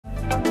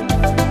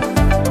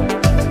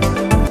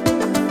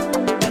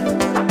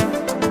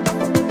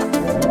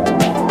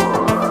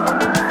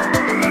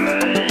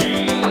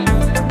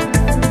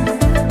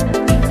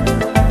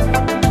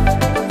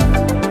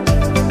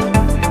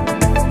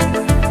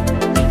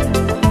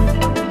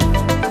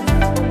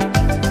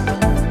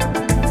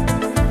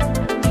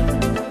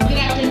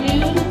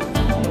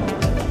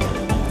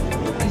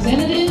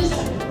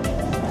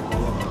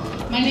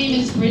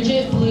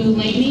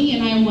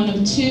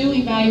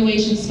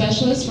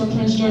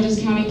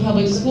George's County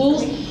Public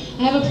Schools.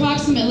 I have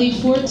approximately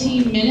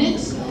 14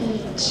 minutes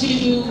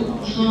to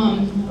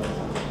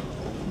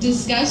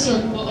discuss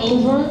or go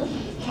over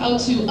how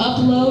to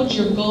upload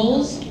your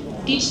goals to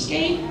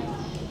Teachscape.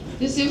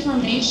 This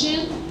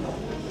information,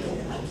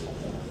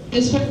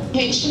 this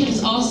presentation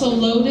is also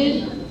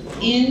loaded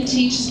in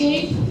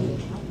Teachscape,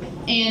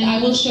 and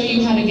I will show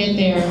you how to get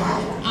there.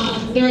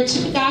 There are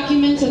two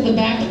documents at the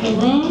back of the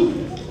room.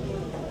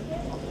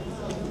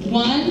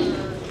 One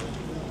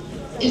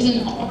is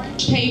an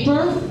orange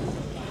paper.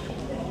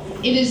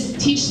 It is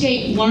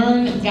Teachscape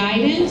Learn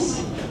Guidance.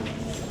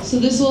 So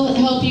this will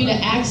help you to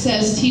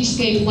access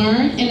Teachscape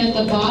Learn, and at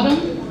the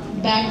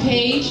bottom, back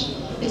page,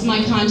 is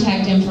my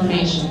contact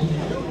information.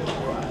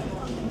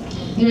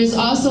 There is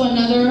also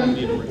another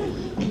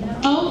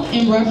memo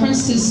in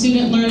reference to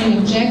student learning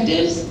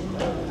objectives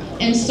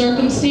and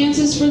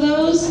circumstances for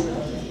those,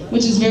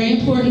 which is very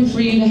important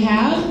for you to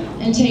have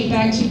and take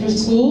back to your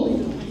school.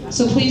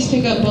 So please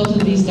pick up both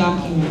of these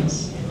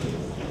documents.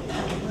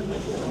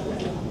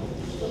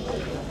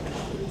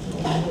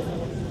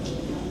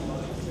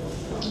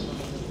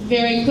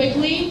 Very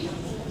quickly,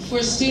 for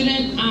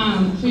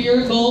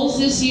your goals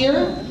this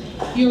year,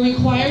 you're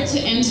required to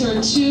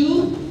enter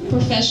 2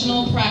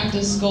 professional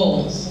practice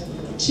goals.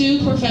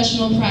 2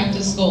 professional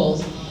practice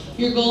goals.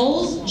 Your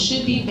goals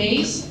should be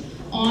based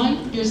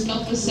on your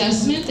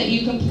self-assessment that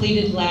you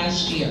completed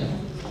last year.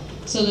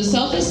 So the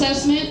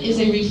self-assessment is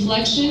a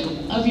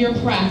reflection of your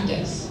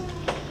practice.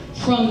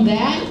 From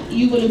that,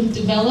 you would have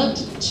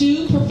developed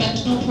 2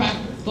 professional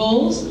practice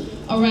goals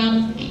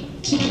around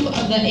 2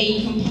 of the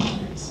 8 components.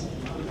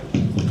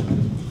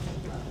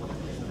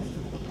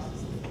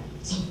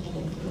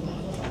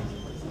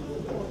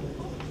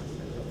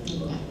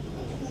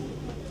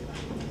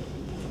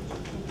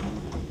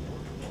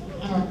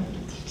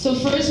 So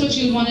first, what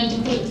you want to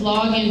do is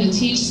log into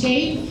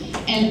Teachscape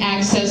and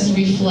access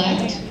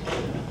Reflect.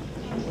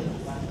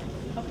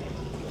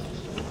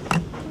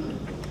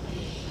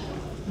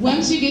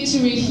 Once you get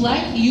to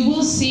Reflect, you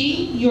will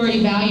see your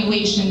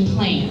evaluation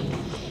plan.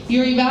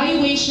 Your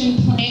evaluation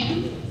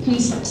plan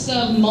consists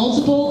of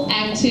multiple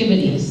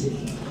activities.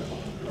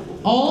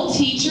 All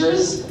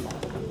teachers,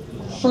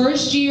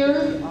 first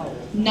year,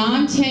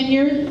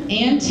 non-tenured,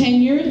 and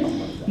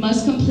tenured,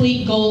 must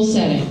complete goal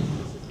setting.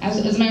 As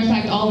a matter of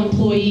fact, all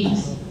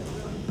employees.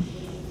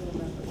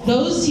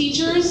 Those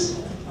teachers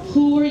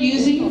who are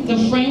using the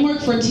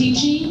framework for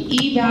teaching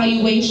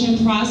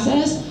evaluation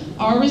process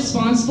are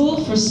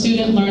responsible for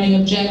student learning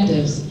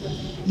objectives.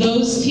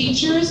 Those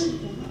teachers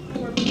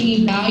who are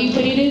being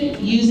evaluated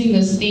using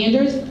the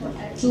Standards for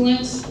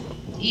Excellence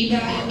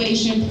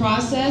evaluation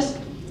process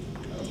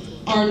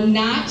are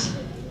not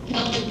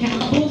held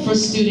accountable for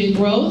student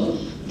growth.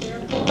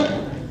 Therefore,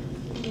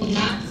 will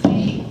not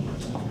say.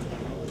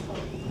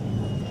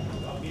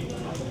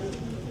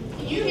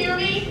 Can you hear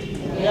me?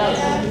 Yes.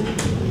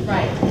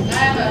 Right. I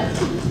have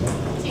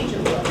a teacher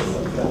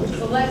voice.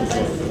 So let me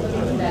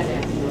put that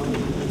in.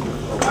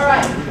 All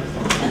right.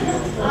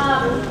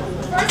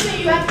 The first thing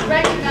you have to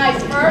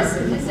recognize first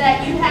is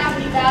that you have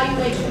an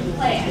evaluation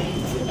plan.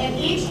 And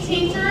each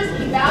teacher's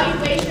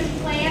evaluation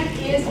plan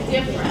is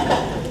different.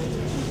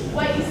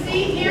 What you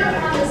see here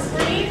on the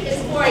screen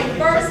is for a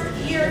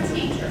first-year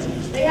teacher.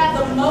 They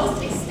have the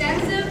most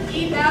extensive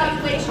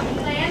evaluation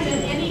plan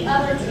than any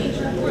other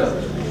teacher group.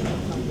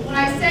 When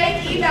I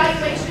say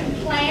evaluation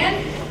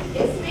plan,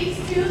 it speaks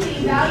to the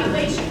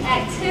evaluation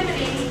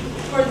activities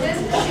for this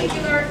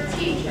particular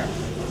teacher.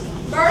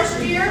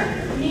 First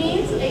year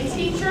means a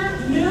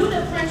teacher new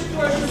to Prince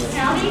George's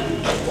County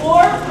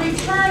or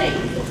returning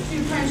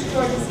to Prince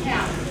George's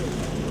County.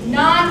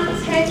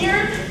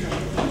 Non-tenured,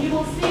 you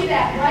will see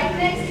that right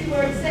next to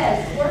where it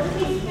says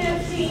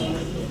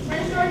 1415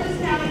 Prince George's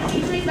County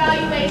Teacher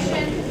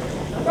Evaluation,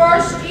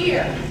 first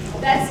year.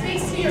 That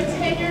speaks to your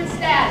tenured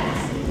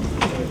status.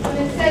 When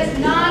it says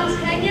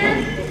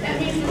non-tenured, that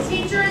means the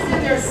teacher is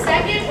in their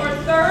 2nd or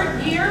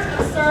 3rd year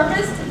of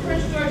service to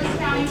Prince George's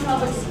County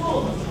Public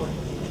Schools.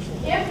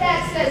 If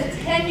that says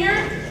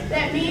tenured,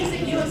 that means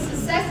that you have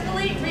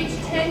successfully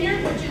reached tenure,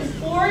 which is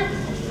 4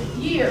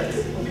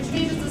 years, which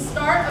means it's the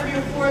start of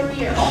your 4th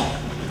year.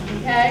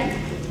 Okay?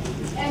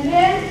 And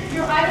then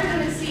you're either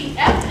going to see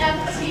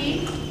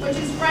FFT, which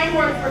is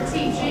Framework for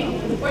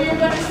Teaching, or you're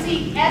going to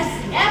see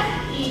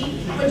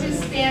SFE, which is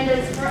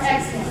Standards for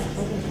Excellence.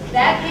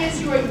 That is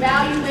your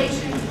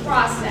evaluation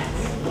process.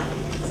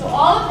 So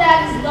all of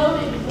that is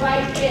loaded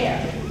right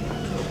there.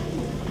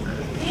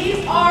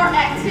 These are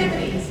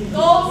activities,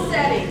 goal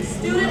setting,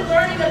 student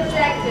learning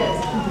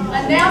objectives,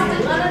 announced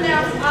and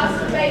unannounced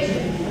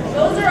observation.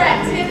 Those are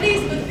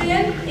activities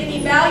within an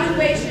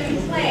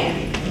evaluation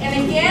plan.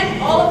 And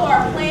again, all of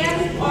our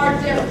plans are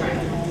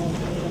different.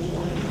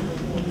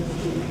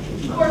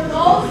 For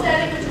goal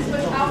setting, which is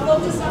what I'll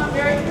focus on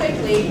very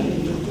quickly,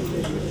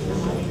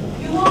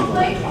 you will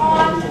click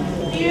on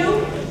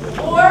View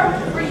or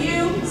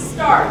Review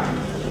Start.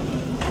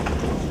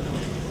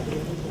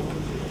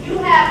 You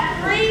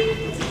have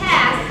 3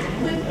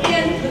 tasks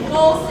within the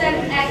goal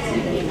setting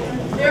activity.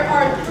 There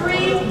are 3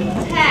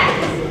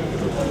 tasks.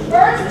 The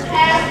first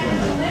task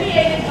is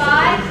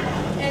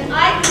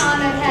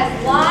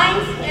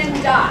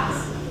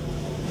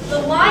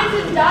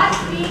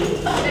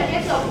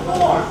a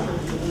form.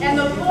 And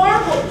the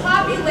form will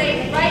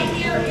populate right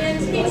here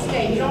in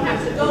TeachScape. You don't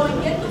have to go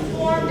and get the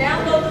form,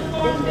 download the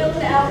form, fill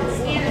it out, and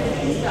scan it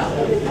and do stuff.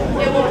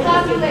 It will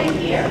populate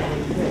here.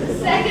 The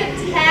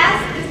second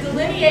task is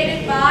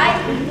delineated by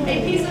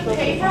a piece of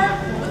paper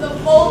with a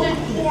folded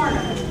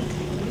corner.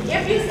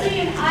 If you see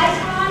an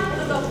icon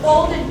with a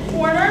folded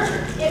corner,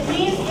 it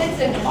means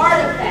it's an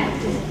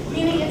artifact,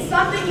 meaning it's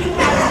something you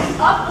have to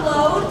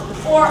upload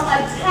or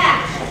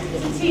attach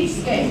to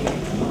TeachScape.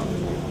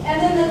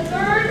 And then the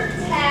third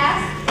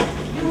task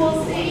you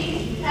will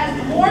see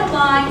has more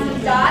lines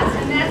and dots,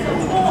 and that's a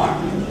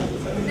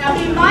form. Now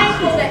be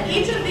mindful that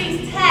each of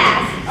these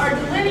tasks are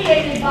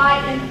delineated by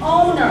an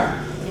owner.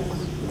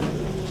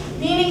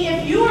 Meaning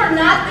if you are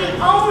not the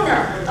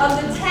owner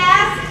of the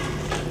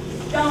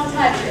task, don't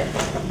touch it.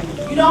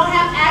 You don't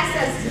have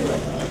access to it.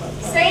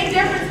 Same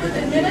difference with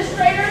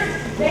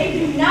administrators. They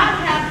do not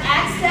have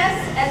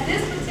access at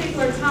this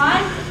particular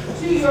time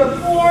to your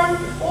form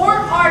or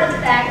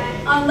artifact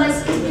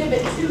unless you give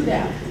it to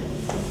them.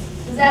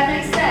 Does that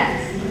make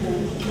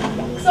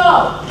sense?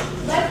 So,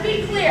 let's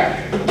be clear.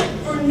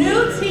 For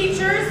new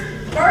teachers,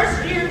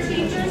 first-year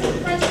teachers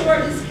in Prince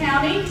George's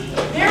County,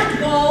 their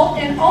goal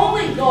and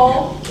only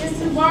goal is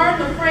to learn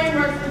the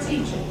framework for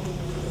teaching.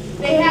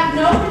 They have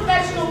no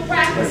professional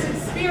practice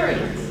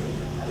experience.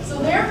 So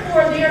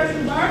therefore, they are to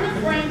learn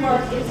the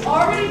framework. It's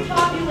already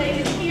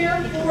populated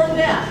here for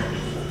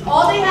them.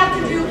 All they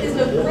have to do is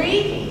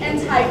agree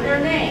and type their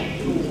name.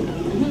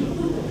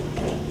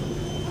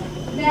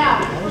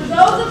 Now, for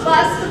those of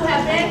us who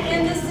have been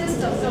in the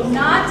system, so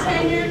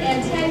non-tenured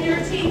and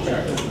tenured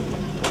teachers,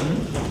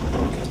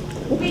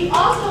 we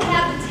also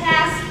have the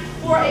task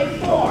for a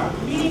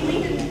form, meaning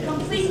we can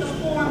complete the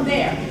form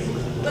there.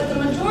 But the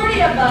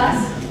majority of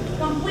us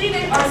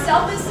completed our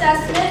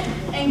self-assessment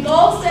and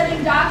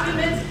goal-setting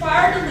documents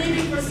prior to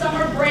leaving for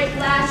summer break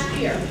last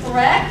year,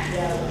 correct?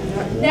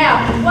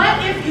 Now,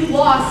 what if you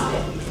lost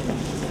it?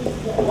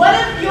 What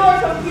if your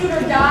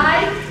computer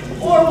died?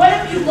 Or what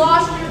if you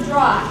lost your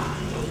drive?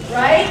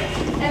 Right?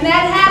 And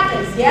that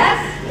happens, yes?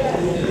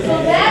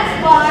 So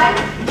that's why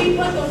we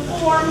put the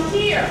form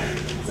here.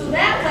 So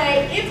that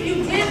way, if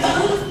you did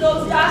lose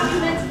those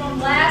documents from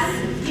last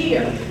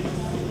year,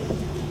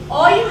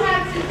 all you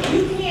have to,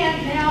 you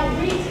can now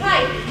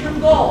retype your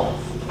goals.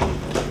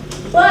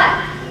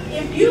 But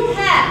if you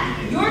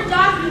have your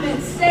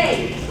documents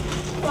saved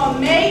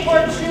from May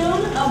or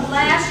June of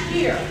last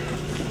year,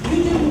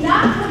 you do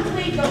not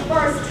complete the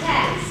first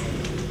task.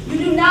 You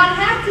do not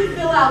have to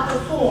fill out the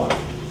form.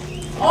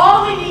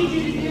 All we need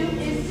you to do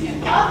is to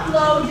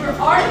upload your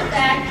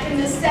artifact in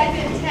the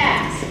second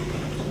task.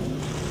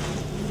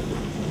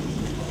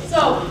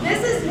 So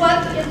this is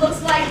what it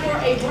looks like for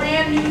a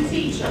brand new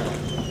teacher.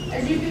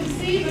 As you can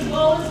see, the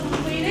goal is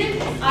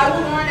completed. I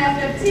will learn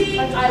FFT,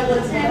 I will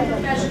attend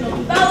professional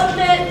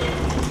development,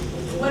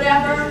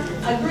 whatever,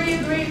 agree,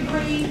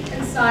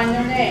 and sign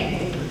their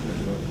name.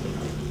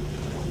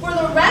 For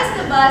the rest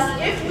of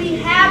us, if we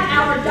have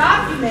our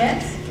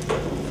documents,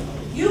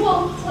 you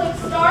will click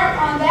start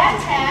on that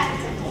task,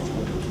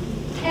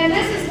 and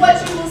this is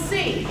what you will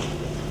see.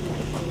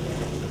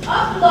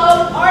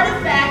 Upload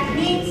artifact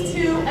means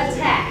to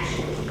attach,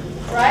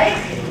 right?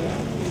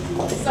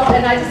 So,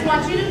 and I just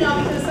want you to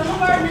know because some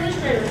of our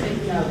administrators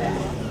didn't know that.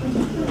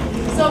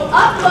 So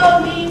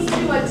upload means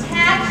to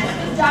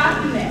attach the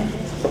document.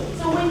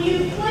 So when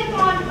you click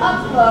on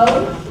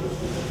upload,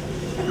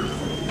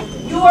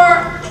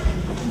 your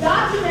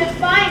document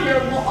finder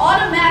will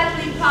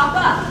automatically pop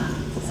up.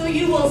 So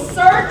you will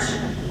search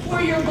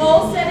for your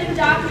goal setting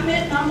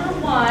document number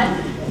 1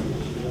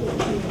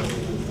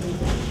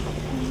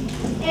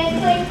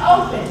 and click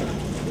open.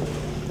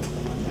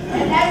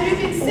 And as you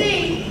can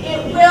see,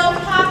 it will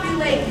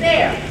populate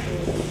there.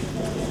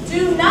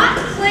 Do not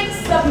click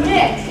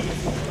submit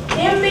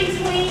in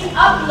between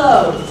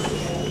uploads.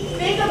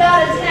 Think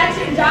about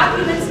attaching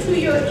documents to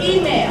your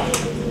email.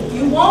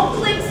 You won't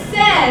click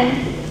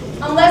send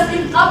unless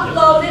you've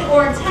uploaded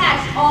or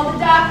attached all the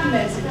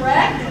documents,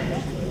 correct?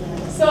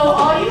 So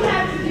all you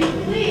have to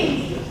do,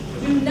 please,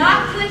 do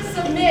not click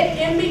submit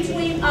in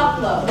between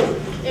uploads.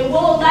 It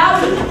will allow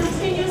you to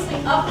continuously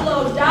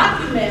upload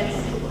documents,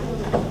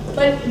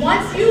 but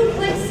once you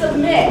click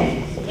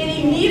submit,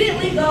 it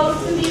immediately goes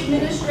to the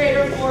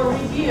administrator for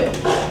review.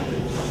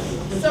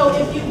 So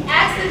if you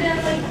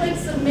accidentally click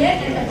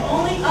submit and have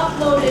only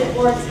uploaded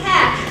or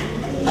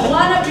attached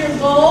one of your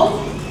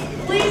goals,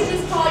 please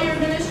just call your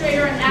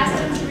administrator and ask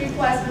them to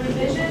request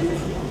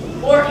revisions,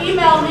 or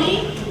email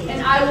me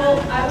and I will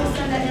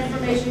send that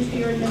information to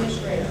your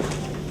administrator.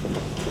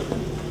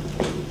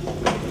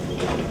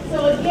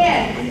 So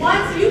again,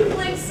 once you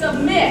click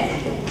submit,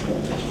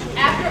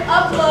 after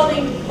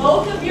uploading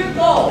both of your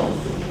goals,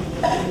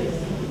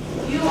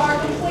 you are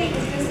complete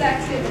with this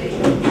activity.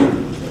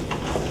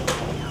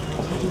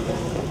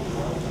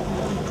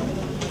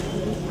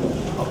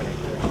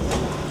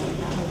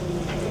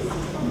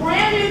 For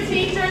brand new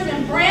teachers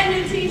and brand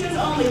new teachers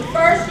only,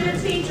 first year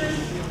teachers,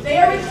 they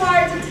are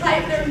required to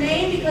type their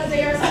name because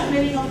they are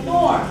submitting a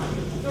form.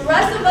 The The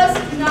rest of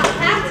us do not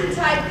have to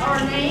type our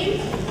name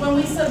when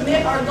we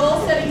submit our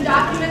goal-setting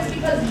documents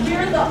because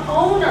we're the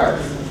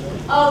owners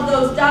of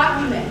those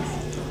documents.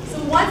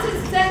 So once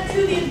it's sent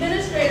to the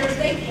administrators,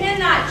 they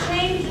cannot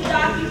change the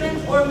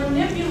documents or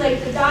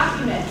manipulate the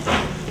documents.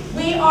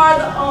 We are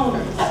the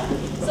owners.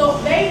 So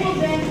they will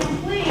then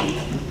complete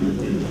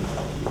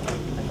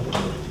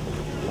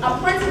a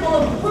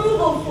principal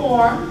approval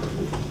form,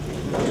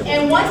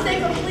 and once they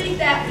complete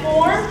that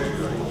form,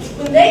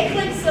 when they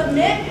click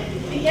submit,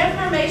 the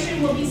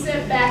information will be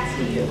sent back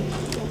to you.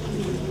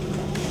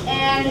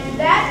 And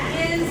that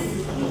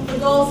is the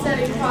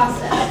goal-setting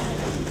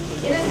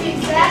process. It is the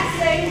exact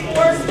same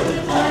for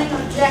student learning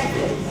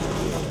objectives.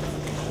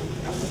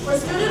 For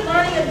student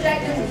learning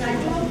objectives, and I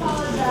do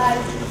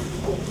apologize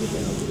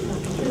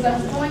because I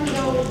was going to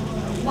go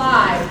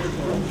live,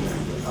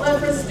 but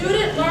for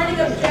student learning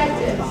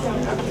objectives,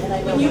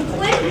 when you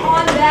click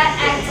on that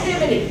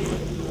activity,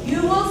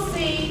 you will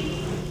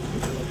see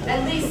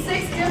at least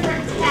 6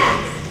 different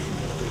tasks.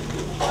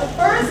 The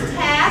first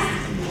task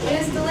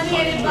is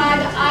delineated by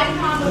the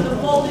icon with the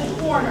folded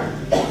corner,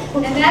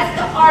 and that's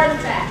the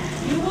artifact.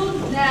 You will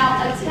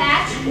now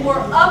attach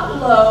or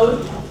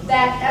upload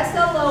that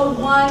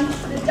SLO1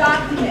 to the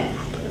document,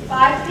 the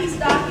 5-piece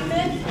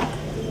document.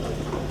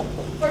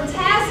 For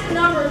task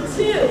number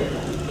 2,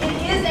 it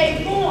is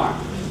a form,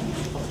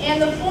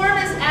 and the form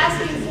is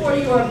asking for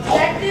your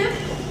objective,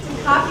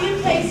 to copy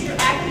and paste your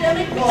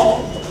academic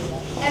goal,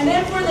 and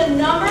then for the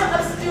number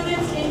of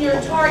students in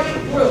your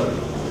target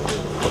group.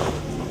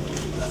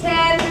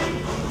 10,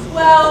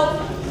 12,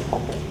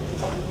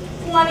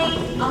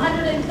 20,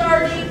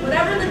 130,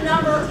 whatever the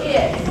number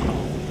is,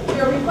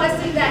 you're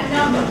requesting that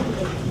number.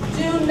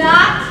 Do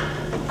not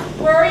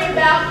worry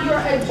about your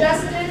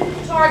adjusted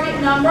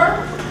target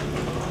number,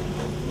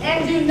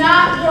 and do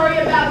not worry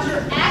about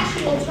your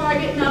actual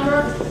target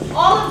number.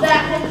 All of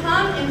that will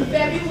come in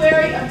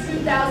February of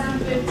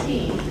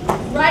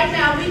 2015. Right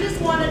now, we just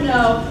want to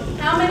know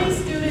how many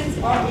students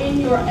are in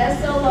your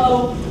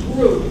SLO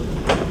group.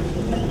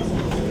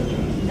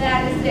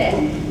 That is it.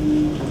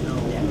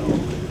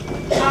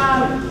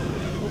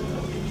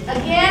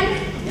 Again,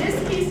 this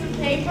piece of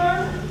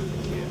paper,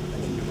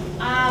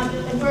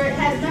 where it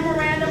has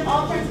memorandum,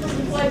 all principals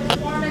employ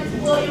performance,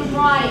 William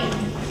Ryan,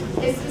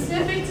 is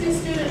specific to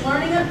student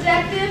learning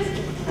objectives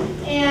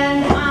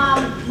and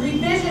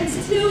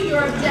revisions to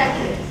your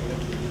objectives.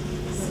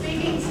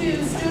 Speaking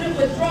to student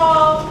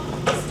withdrawal,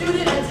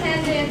 student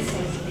attendance,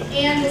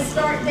 and the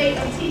start date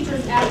of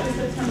teachers after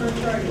September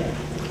 30th.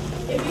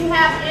 If you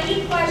have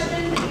any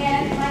questions,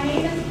 again, my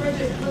name is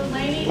Bridget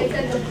Laney. It's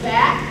at the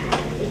back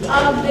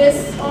of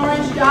this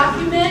orange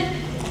document.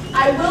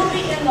 I will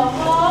be in the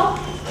hall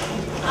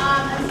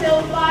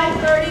until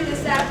 5:30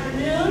 this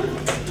afternoon.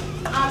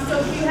 So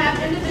if you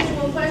have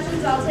individual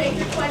questions, I'll take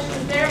your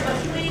questions there, but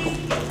please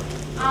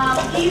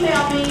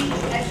email me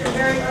at your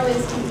very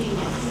earliest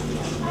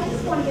convenience. I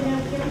just want to get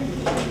out here and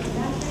semester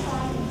class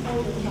and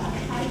folder class.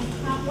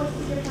 What's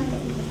the difference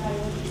in the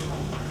priority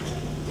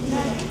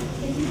class?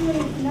 If you're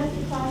doing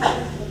semester class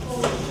versus the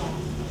folder class.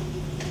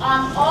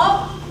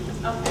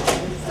 Okay.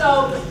 So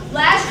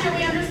last year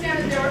we understand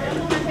that there were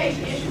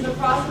implementation issues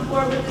across the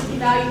board with this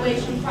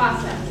evaluation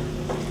process,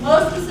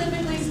 most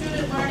specifically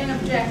student learning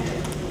objectives.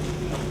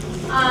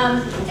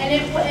 And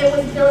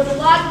there was a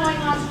lot going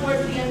on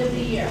towards the end of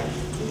the year.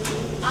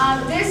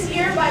 This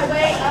year, by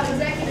way of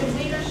executive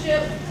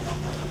leadership,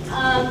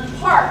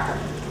 PARC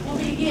will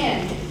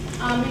begin,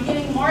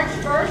 beginning March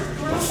 1st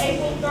through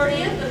April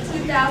 30th of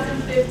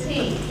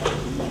 2015.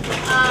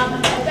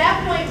 At that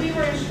point, we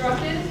were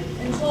instructed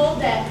and told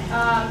that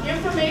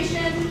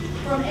information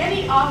from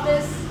any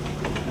office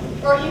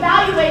or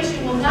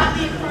evaluation will not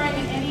be occurring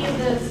in any of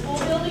the school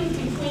buildings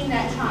between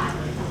that time.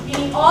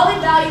 Meaning all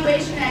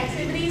evaluation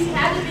activities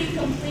had to be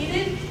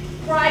completed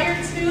prior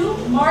to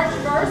March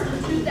 1st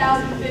of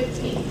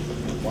 2015.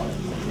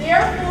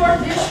 Therefore,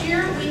 this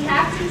year we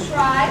have to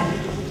try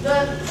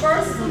the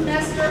first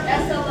semester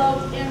SLO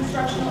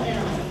instructional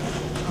interval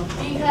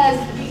because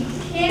we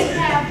can't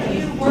have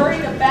you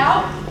worried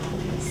about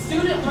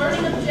student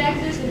learning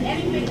objectives and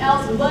anything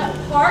else but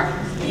PARC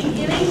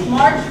beginning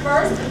March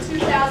 1st of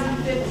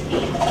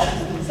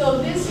 2015. So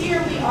this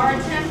year we are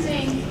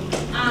attempting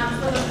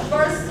for the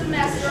first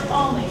semester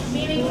only,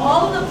 meaning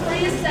all of the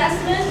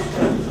pre-assessments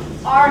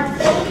are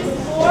focused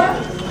for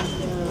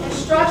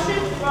instruction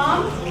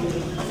from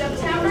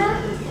September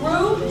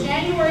through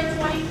January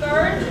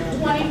 23rd,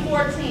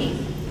 2014.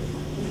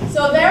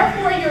 So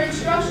therefore, your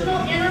instructional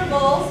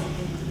intervals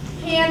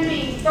can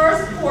be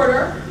first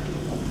quarter,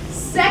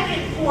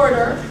 second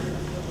quarter,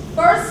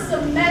 first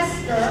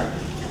semester,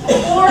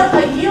 or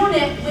a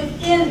unit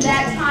within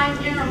that time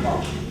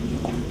interval.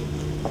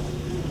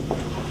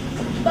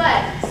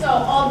 But, so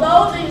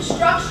although the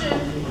instruction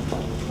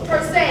per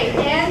se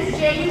ends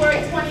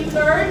January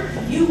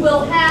 23rd, you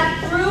will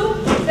have through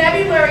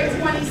February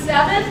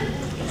 27th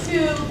to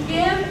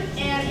give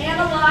and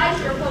analyze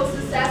your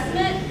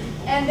post-assessment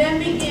and then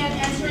begin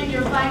entering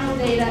your final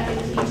data in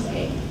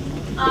TeachScape.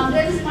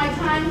 This is my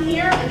time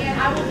here. Again,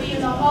 I will be in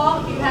the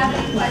hall if you have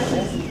any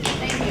questions.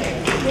 Thank you.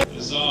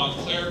 Is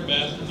Claire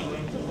Beth in the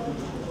room?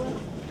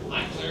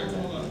 Hi, Claire.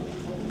 Hold on.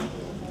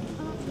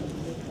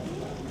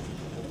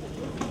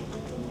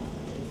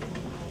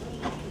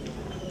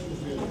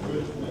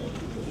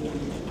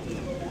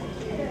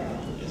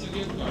 It's a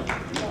gift card.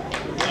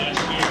 Last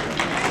year,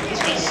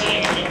 it's been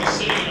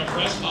sitting in a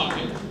breast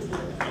pocket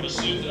of a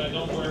suit that I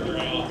don't wear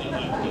very often.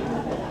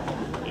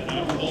 And I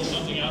pulled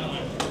something out of my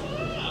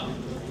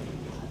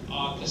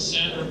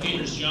Cassandra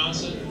Peters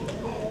Johnson.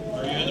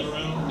 Are you in the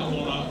room? Come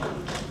on up.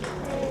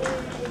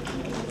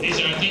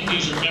 I think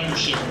these are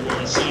membership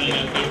awards, signing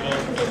up people,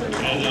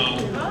 and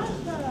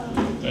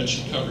that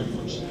should cover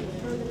yours.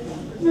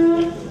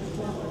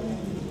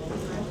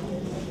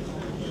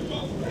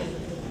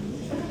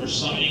 For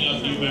signing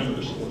up new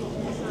members.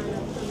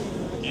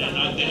 And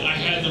I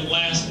had them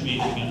last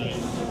meeting, and I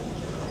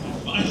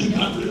finally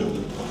got rid of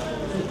them.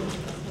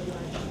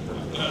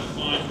 I've got to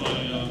find my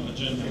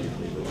agenda.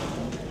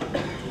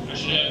 I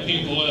should have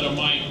people at a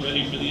mic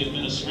ready for the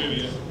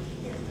administrivia.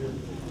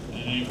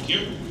 Thank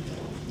you.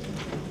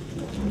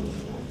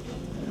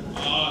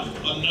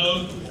 A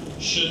note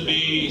should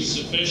be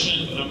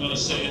sufficient, but I'm going to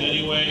say it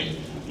anyway.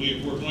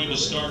 We're going to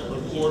start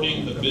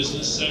recording the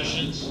business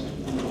sessions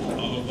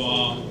of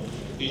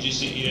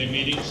PGCEA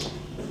meetings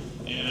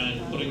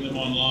and putting them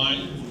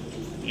online.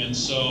 And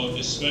so,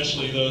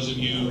 especially those of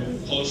you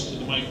close to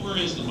the mic, where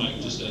is the mic,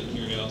 just out of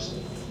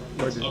curiosity?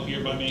 Up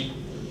here by me?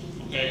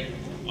 Okay.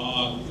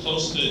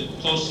 Close to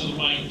the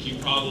mic, you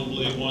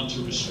probably want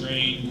to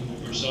restrain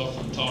yourself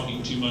from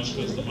talking too much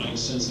because the mic's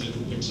sensitive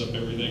and picks up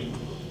everything.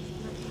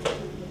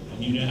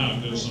 And you know how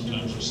it goes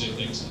sometimes. We say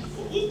things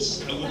like,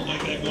 "Oops, I wouldn't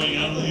like that going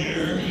out of the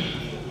air."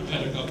 I've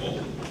had a couple.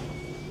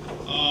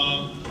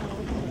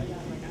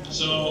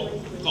 So,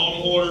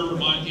 call to order,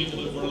 remind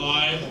people that we're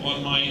live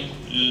on mic,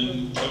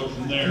 and go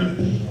from there.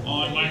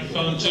 On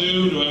microphone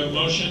 2, do I have a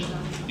motion?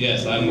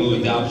 Yes, I move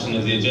adoption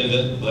of the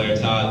agenda. Blair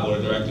Todd, Board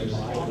of Directors.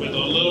 With a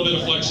little bit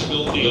of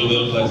flexibility. A little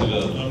bit of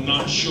flexibility. I'm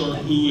not sure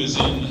who is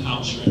in the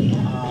house right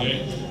now,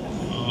 okay?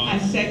 I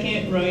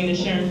second Rowena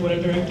Sharon, Board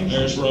of Directors.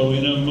 There's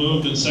Rowena,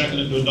 moved and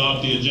seconded to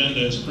adopt the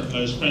agenda as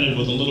printed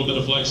with a little bit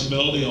of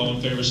flexibility. All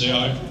in favor say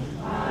aye.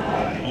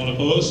 Aye. All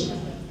opposed?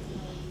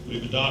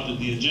 We've adopted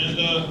the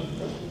agenda.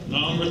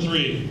 Number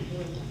 3.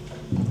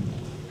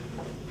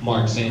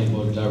 Mark Sands,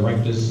 Board of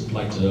Directors. I'd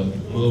like to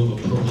move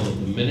approval of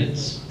the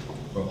minutes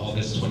for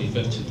August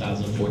 25th,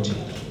 2014.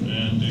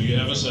 And do you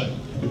have a second?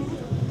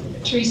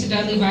 Teresa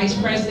Dudley, Vice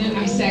President.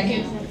 I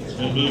second. It's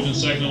been moved and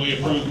seconded. We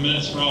approve the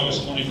minutes for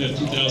August 25th,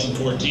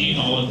 2014.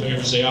 All in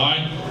favor say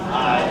aye.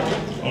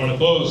 Aye. All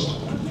opposed?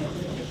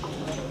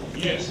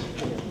 Yes.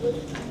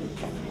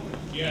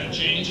 Yeah,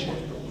 change?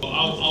 Well,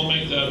 I'll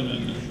make that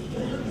amendment.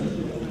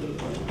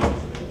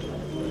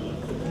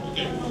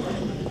 Okay.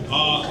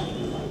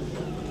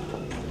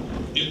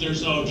 If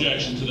there's no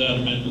objection to that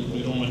amendment,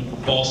 we don't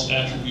want false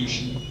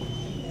attribution.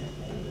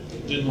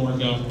 Didn't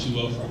work out too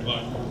well for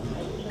everybody.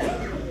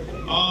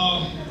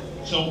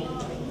 So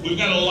we've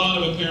got a lot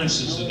of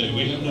appearances today.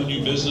 We have no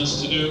new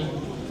business to do.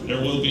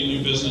 There will be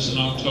new business in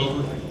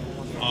October,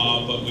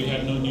 but we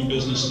have no new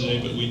business today.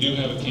 But we do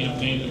have a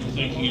campaign that we're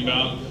thinking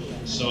about.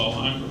 So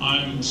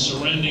I'm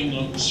surrendering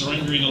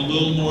a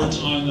little more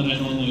time than I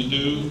normally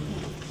do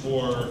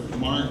for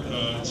Mark.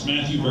 It's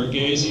Matthew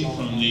Berghese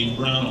from the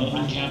Brown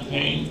Ullman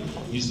campaign.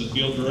 He's the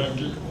field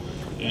director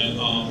and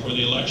for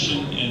the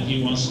election, and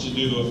he wants to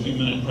do a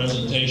few-minute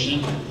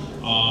presentation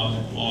on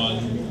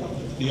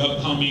the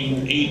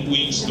upcoming 8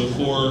 weeks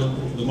before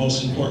the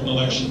most important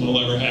election we'll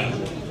ever have,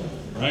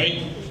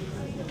 right?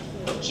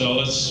 So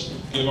let's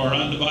give our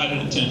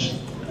undivided attention.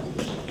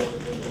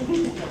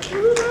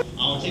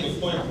 I'll take a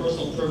point of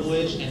personal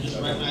privilege and just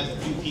recognize a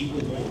few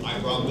people who I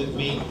brought with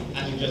me.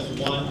 Actually, just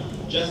one.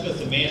 Jessica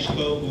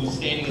Samashko, who's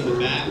standing in the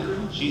back.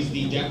 She's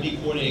the Deputy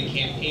Coordinating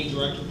Campaign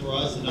Director for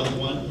us. Another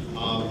one,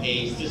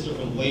 a sister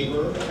from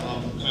Labor,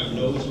 who kind of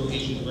knows her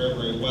issues very,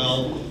 very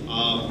well.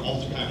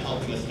 Also kind of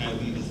helping us kind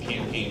of lead this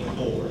campaign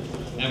forward.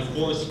 And of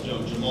course,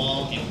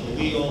 Jamal and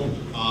Khalil,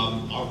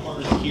 our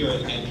partners here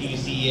at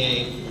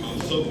PGCEA,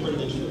 so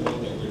critical to the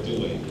work that we're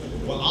doing.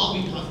 What I'll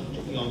be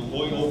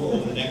going over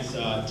the next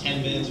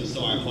 10 minutes or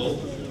so, I hope,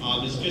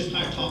 is just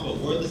kind of talk about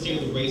where the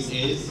state of the race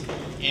is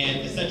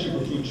and essentially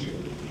recruit you.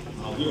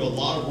 We have a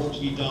lot of work to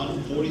be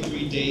done,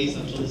 43 days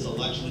until this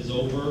election is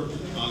over.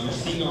 You're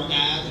seeing our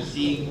ads, you're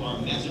seeing our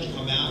message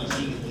come out, you're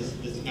seeing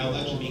this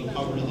election being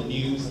covered in the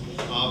news.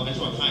 I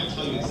just want to kind of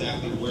tell you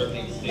exactly where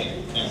things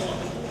stand. Next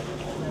slide.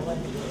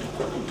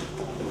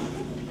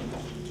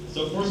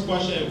 So first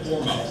question and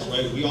foremost,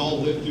 right? We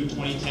all lived through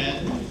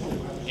 2010,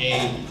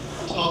 a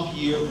tough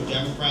year for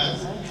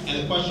Democrats, and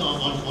the question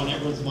on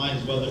everyone's mind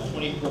is whether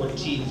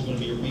 2014 is going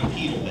to be a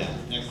repeat of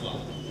that. Next slide.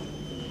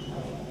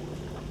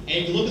 And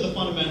if you look at the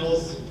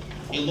fundamentals,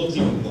 it looks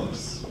even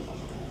worse.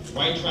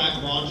 Right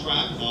track, wrong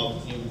track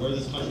of where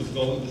this country is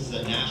going. This is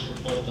a national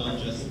poll done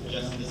just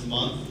this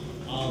month.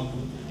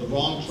 The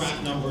wrong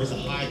track number is the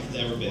highest it's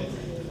ever been.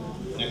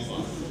 Next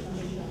slide.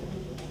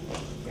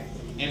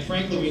 And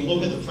frankly, when you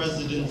look at the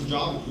president's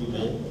job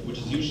approval, which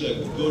is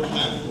usually a good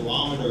kind of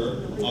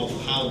barometer of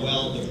how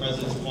well the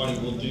president's party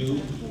will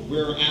do,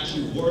 we're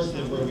actually worse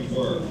than where we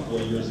were 4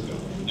 years ago.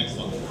 Next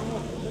slide.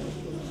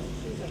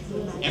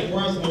 And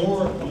whereas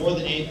more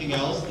than anything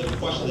else, the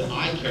question that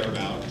I care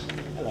about,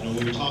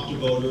 when we talk to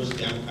voters,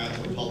 Democrats,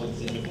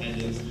 Republicans,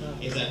 Independents,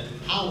 is that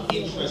how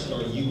interested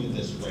are you in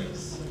this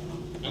race?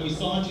 And we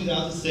saw in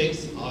 2006,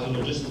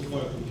 just as a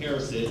point of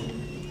comparison,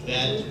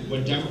 that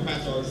when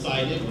Democrats are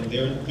excited, when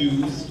they're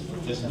enthused,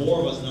 there's more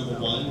of us, number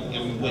one,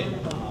 and we win.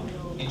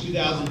 In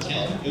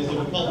 2010, it was the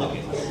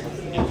Republicans,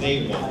 and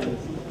they won.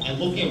 And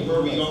looking at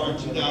where we are in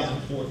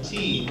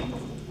 2014,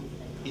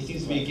 it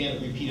seems to be again a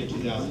repeat of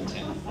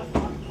 2010.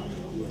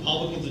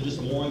 Republicans are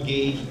just more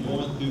engaged,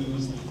 more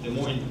enthused, they're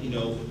more,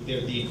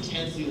 the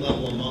intensity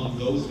level among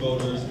those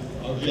voters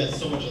are just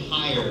so much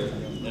higher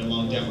than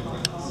among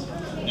Democrats.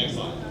 Next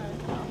slide.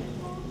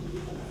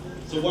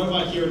 So what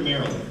about here in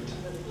Maryland?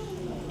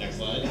 Next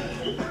slide.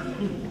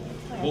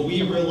 What we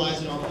have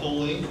realized in our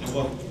polling, and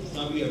what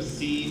some of you have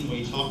seen when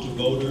you talk to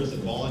voters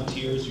and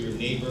volunteers, your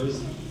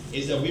neighbors,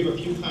 is that we have a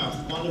few kind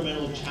of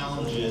fundamental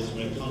challenges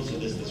when it comes to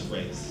this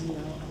race.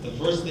 The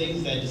first thing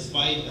is that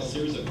despite a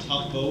series of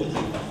tough votes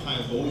and kind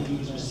of voting through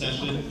this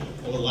recession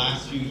over the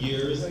last few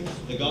years,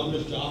 the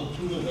governor's job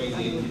approval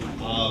rating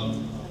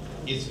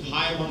is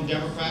high among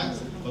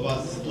Democrats, but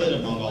about split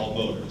among all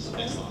voters.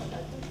 Next slide.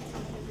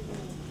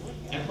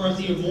 And perhaps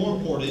even more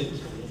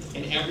important,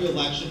 in every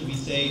election we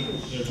say,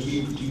 do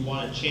you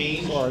want to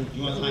change? Do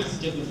you want to kind of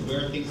stick with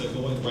where things are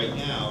going right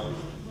now?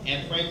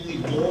 And frankly,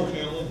 more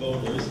Maryland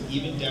voters,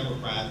 even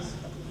Democrats,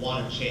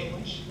 want to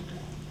change.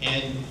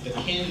 And the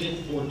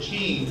candidate for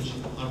change,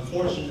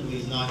 unfortunately,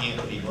 is not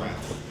Anthony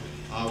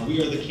Brown.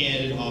 We are the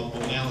candidate of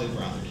O'Malley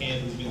Brown, the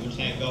candidate who's been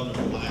lieutenant governor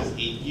for the last 8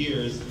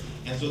 years,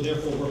 and so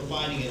therefore we're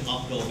fighting an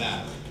uphill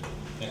battle.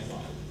 Next slide.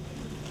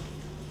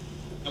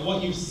 And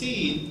what you've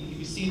seen, if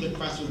you see the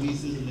press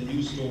releases and the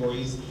news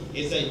stories,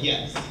 is that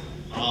yes,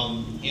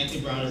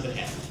 Anthony Brown is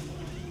ahead.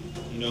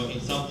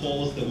 In some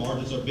polls the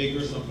margins are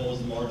bigger, some polls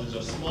the margins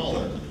are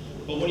smaller.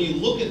 But when you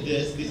look at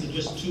this, these are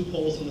just 2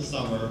 polls in the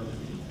summer,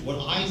 what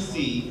I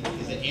see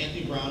is that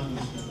Anthony Brown,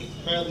 who's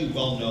incredibly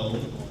well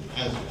known,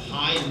 has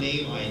high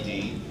name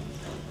ID,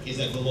 is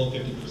at below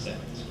 50%.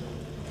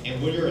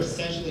 And when you're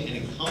essentially an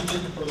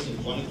incumbent person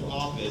running for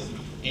office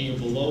and you're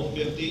below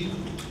 50,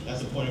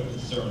 that's a point of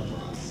concern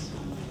for us.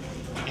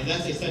 And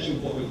that's essentially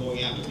what we're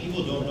going after.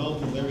 People don't know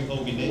who Larry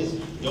Hogan is,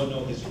 don't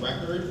know his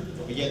record,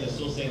 but yet they're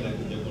still saying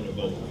that they're going to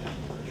vote for him.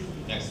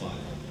 Next slide.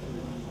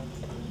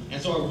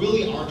 And so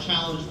our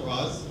challenge for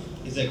us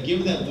is that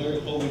given that Larry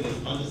Hogan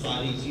is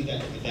undecided, you see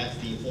that that's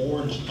the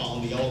orange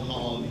column, the yellow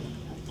column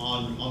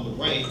on the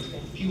right,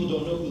 people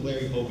don't know who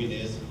Larry Hogan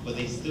is, but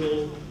they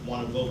still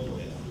want to vote for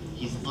him.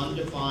 He's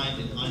undefined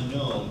and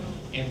unknown,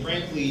 and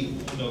frankly,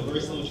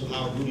 very similar to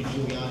how Rudy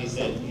Giuliani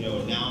said,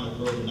 a noun, a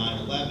verb,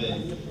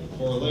 9/11,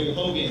 for Larry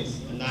Hogan's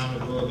a noun,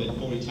 a verb, and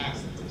 40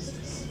 tax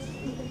increases.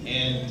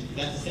 And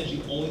that's essentially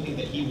the only thing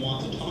that he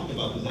wants to talk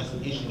about because that's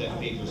an issue that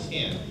favors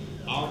him.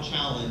 Our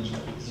challenge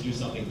is to do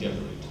something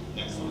different.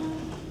 Next slide.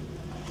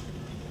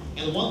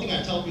 And the one thing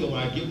I tell people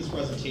when I give this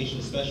presentation,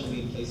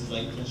 especially in places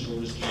like Prince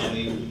George's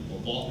County or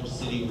Baltimore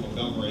City or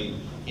Montgomery,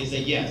 is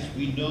that yes,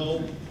 we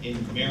know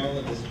in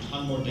Maryland there's a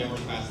ton more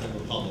Democrats than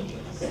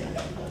Republicans.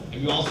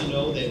 And we also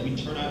know that we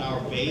turn out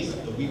our base,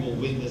 that we will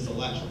win this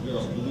election. We're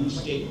a blue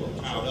state,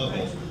 we're proud of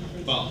it.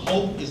 But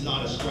hope is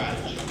not a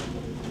strategy.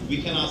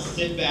 We cannot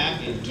sit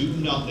back and do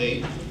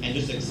nothing and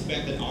just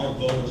expect that our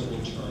voters will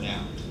turn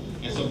out.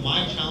 And so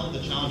my challenge,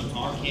 the challenge of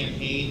our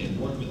campaign and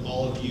working with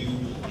all of you,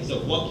 is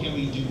that what can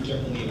we do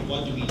differently and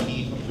what do we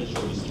need from Prince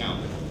George's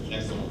County?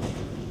 Next one.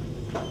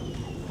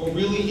 But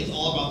really, it's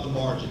all about the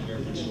margin here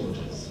in Prince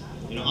George's.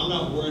 I'm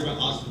not worried about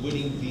us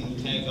winning the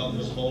lieutenant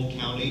governor's home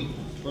county.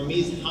 For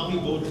me, it's how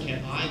many votes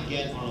can I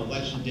get on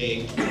election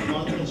day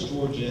from Prince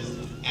George's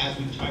as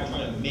we try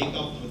to make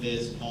up for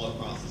this all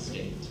across the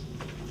state.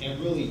 And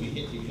really,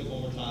 if you hit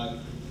one more time,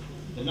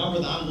 the number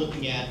that I'm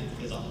looking at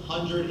is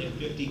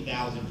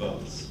 150,000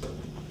 votes.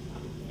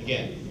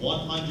 Again,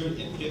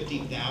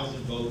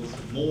 150,000 votes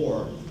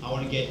more I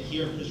want to get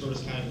here in Prince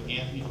George's County for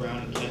Anthony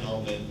Brown and Ken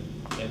Ullman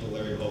than for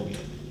Larry Hogan.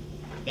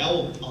 That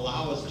will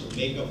allow us to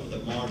make up for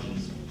the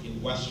margins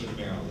in Western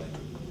Maryland,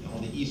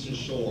 on the Eastern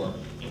Shore,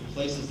 in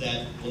places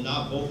that will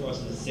not vote for us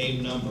in the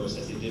same numbers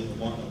as they did for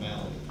Martin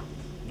O'Malley.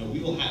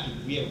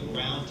 We have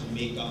ground to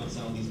make up in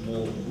some of these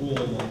more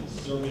rural, more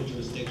conservative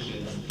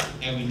jurisdictions,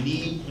 and we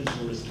need Prince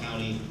George's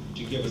County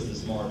to give us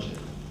this margin.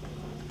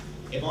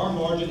 If our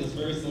margin is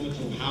very similar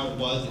to how it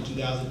was in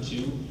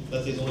 2002,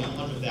 let's say it's only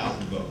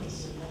 100,000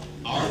 votes,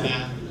 our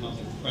math becomes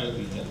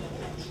incredibly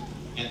difficult.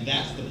 And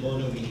that's the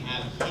burden we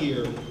have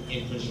here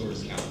in Prince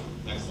George's County.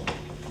 Next slide.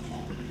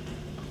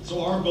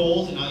 So our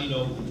goals, and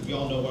we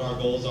all know what our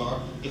goals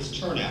are, it's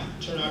turnout.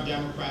 Turnout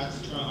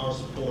Democrats, turnout our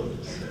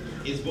supporters.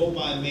 It's vote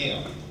by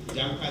mail.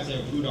 Democrats have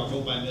improved our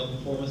vote by mail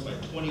performance by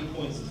 20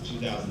 points since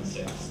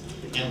 2006.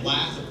 And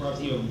last, and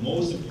perhaps even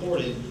most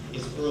important,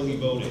 is early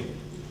voting.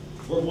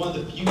 We're one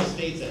of the few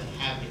states that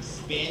have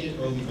expanded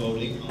early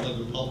voting, unlike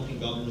Republican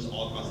governors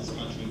all across this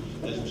country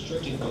that's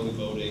restricting early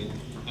voting.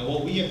 And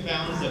what we have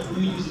found is that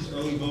who uses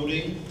early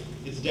voting?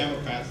 It's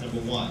Democrats, number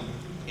one.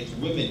 It's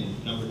women,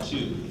 number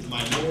two. It's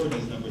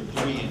minorities, number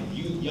three. And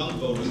young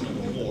voters,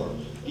 number four.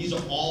 These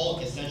are all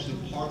essentially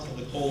parts of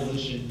the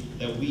coalition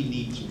that we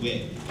need to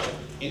win.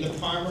 In the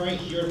primary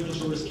here in Prince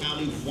George's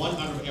County, 1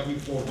 out of every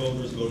 4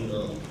 voters voted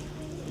early.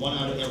 1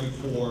 out of every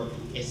 4,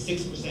 a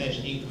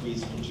 6%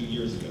 increase from 2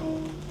 years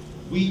ago.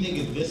 We think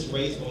in this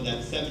race, over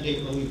that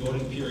 7-day early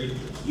voting period,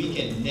 we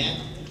can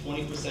net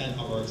 20%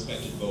 of our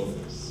expected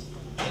voters.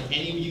 And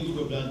any of you who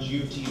have done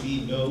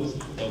GeoTV knows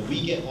that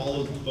we get all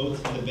those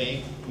votes in the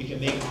bank, we can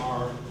make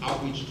our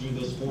outreach during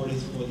those 4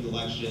 days before the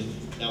election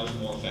that was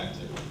more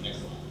effective. Next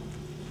slide.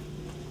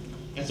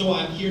 And so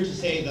I'm here to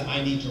say that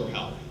I need your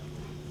help.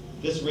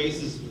 This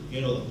race is,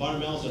 the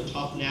fundamentals are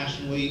tough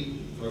nationally.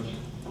 We're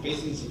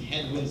facing some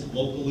headwinds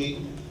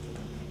locally,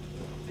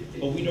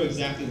 but we know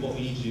exactly what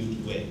we need to do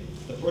to win.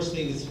 The first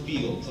thing is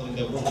field, something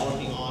that we're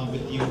working on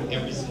with you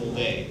every single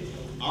day.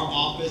 Our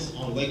office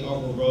on Lake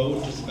Arbor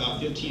Road, just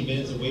about 15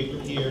 minutes away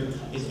from here,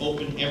 is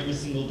open every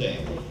single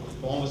day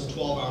for almost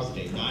 12 hours a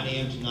day, 9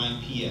 a.m. to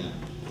 9 p.m.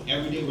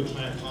 Every day we're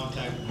trying to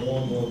contact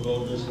more and more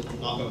voters,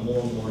 knock on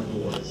more and more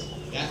doors.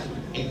 That's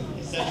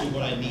essentially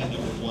what I need,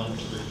 number one,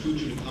 to recruit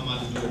you to come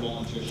out and do a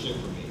volunteer shift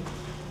for me.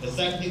 The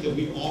second thing that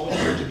we've always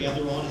worked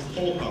together on is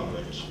poll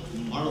coverage.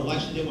 On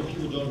election day, when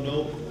people don't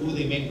know who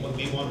they may want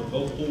to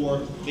vote for,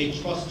 they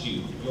trust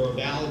you. You're a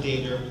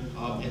validator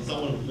and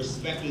someone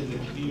respected in the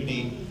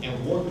community,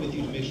 and working with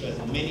you to make sure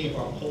that many of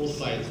our poll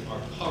sites are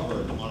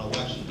covered on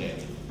election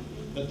day.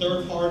 The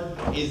third part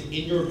is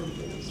in your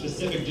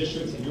specific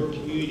districts, in your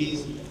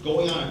communities,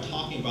 going on and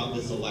talking about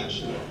this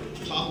election.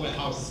 Talking about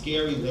how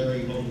scary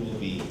Larry Hogan will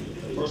be.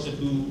 The person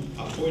who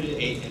appointed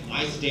an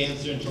ICE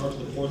dancer in charge of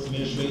the Ports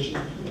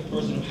Administration, the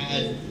person who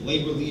had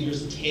labor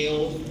leaders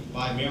tailed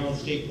by Maryland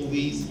State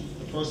Police,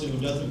 the person who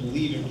doesn't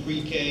believe in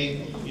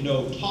pre-K.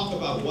 Talk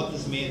about what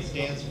this man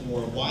stands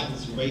for, why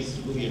this race is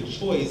really a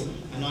choice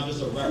and not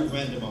just a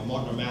referendum on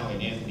Martin O'Malley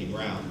and Anthony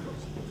Brown.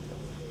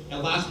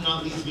 And last but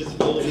not least,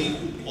 visibility.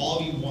 All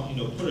of you want,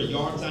 put a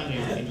yard sign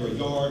in your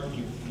yard. If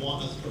you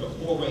want us to put a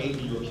 4x8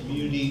 in your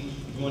community,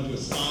 if you want to do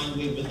a sign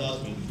wave with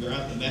us, when you're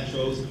at the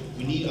metros,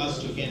 we need us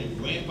to, again,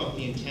 ramp up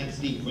the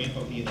intensity, ramp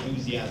up the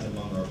enthusiasm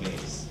among our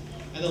base.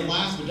 And then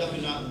last but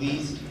definitely not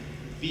least,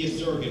 be a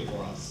surrogate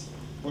for us.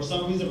 For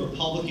some reason,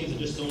 Republicans are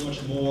just so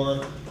much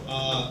more,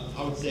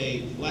 I would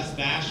say, less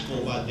bashful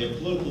about their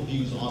political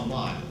views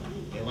online.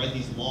 They write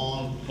these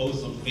long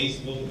posts on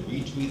Facebook and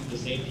retweet the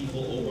same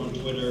people over on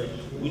Twitter.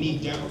 We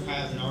need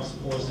Democrats and our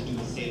supporters to do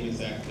the same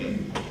exact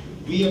thing.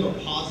 We have a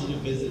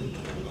positive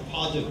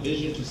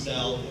vision to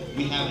sell.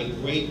 We have a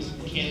great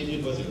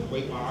candidate who has a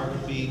great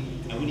biography,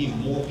 and we need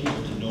more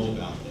people to know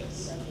about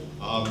this.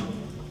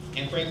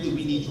 And frankly,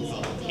 we need your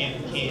help. The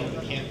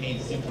campaign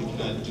simply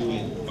cannot do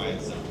it by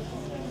itself.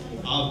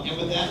 And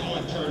with that, I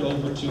want to turn it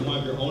over to one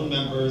of your own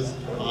members,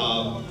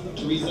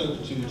 Teresa,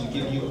 to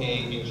give you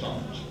a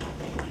charge.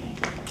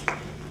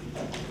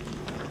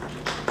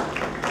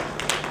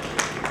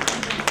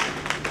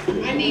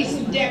 I need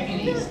some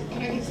deputies.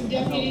 Can I get some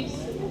deputies?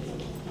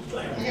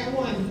 I got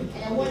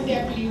one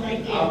deputy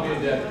right there. I'll be a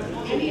deputy.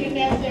 I need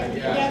another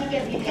deputy. Another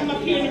deputy. Come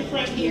up here in the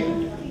front here.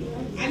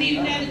 I need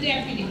another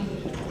deputy.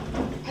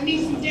 I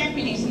need some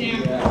deputies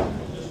now.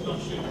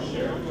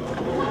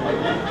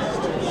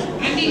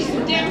 I need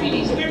some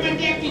deputies. Where are my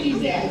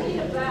deputies at?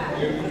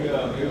 Here we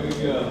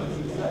go.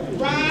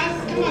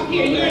 Roz, come up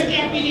here. You're a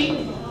deputy.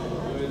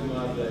 Where's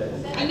my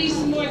dad? I need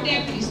some more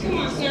deputies. Come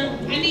on, sir.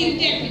 I need a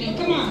deputy.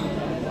 Come on.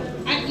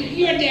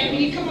 You're a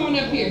deputy. Come on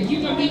up here.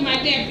 You're going to be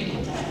my deputy.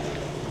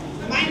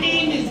 My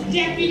name is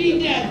Deputy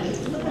Dudley.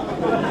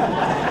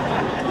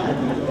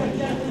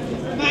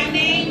 My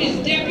name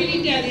is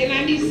Deputy Dudley, and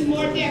I need some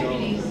more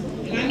deputies.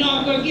 And I know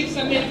I'm going to get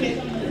some in a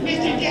minute.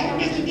 Mr.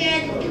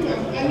 Dag, come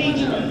on. I need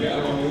you.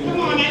 Come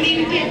on, I need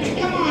a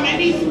deputy. Come on, I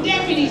need some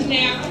deputies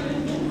now.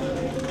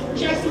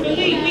 Trust and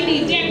believe, we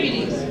need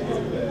deputies.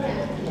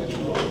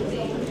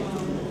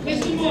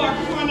 Mr. Moore,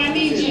 come on, I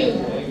need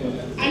you.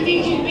 I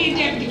need you to be a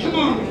deputy. Come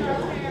on.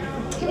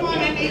 Come on,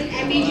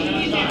 I need you to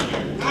be a deputy.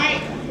 All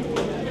right.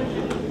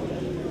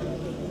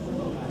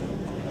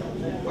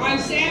 On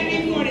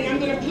Saturday morning, I'm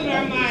going to put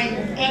on my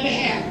other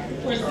hat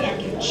for a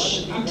second.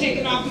 Shh. I'm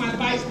taking off my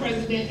vice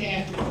president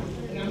hat.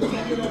 And I'm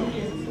setting it over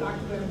here. So I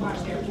can watch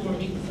that for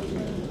me.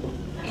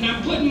 And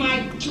I'm putting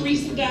my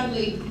Teresa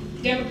Dudley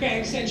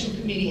Democratic Central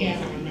Committee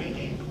hat on right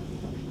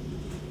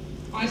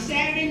now. On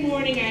Saturday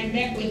morning, I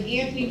met with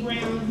Anthony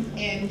Brown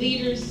and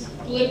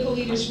political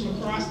leaders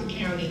from across the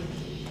county.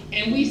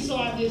 And we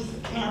saw this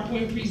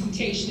PowerPoint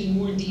presentation in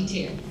more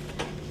detail.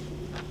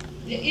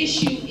 The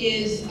issue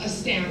is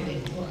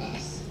astounding for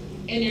us.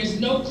 And there's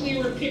no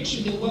clearer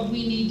picture than what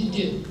we need to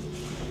do.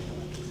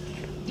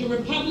 The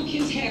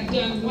Republicans have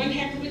done one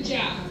heck of a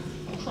job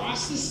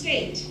across the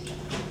state,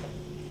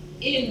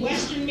 in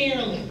Western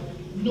Maryland,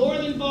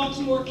 Northern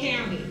Baltimore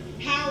County,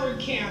 Howard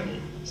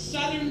County,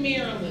 Southern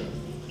Maryland,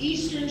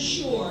 Eastern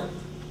Shore,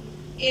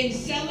 in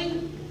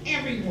selling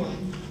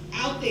everyone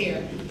out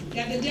there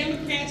that the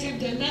Democrats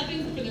have done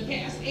nothing for the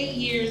past 8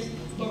 years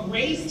but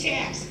raise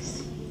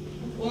taxes.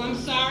 Well, I'm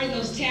sorry,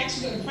 those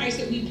taxes are the price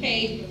that we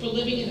pay for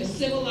living in a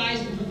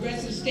civilized and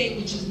progressive state,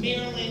 which is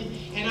Maryland,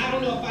 and I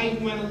don't know if I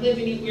even want to live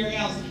anywhere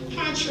else,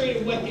 contrary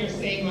to what they're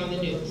saying on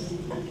the news.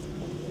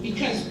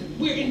 Because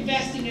we're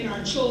investing in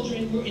our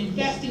children, we're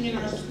investing in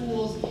our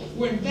schools,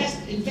 we're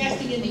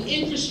investing in the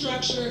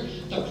infrastructure,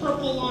 the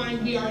purple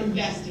line, we are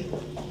investing.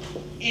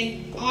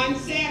 And on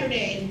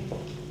Saturday,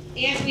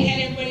 Anthony had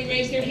everybody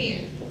raise their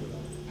hand.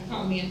 I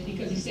call him Anthony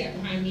because he sat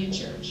behind me in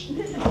church.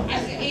 I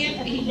said,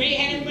 Anthony, he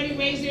had everybody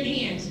raise their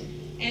hands.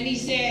 And he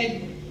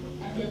said,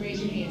 everybody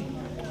raise your hand.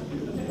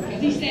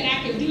 Because he said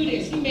I could do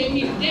this. He made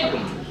me the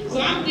deputy.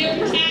 So I'm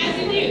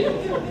deputizing you.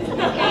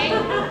 Okay?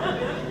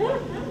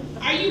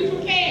 Are you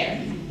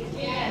prepared?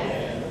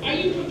 Yes. Are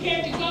you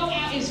prepared to go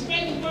out and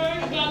spread the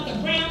word about the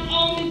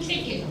Brown-Ullman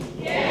ticket?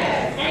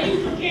 Yes. Are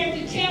you prepared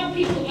to tell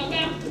people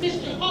about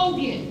Mr.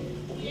 Hogan?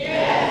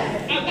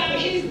 Yes. About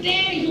his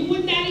daddy who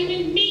would not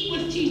even meet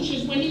with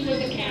teachers when he was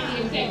a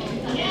county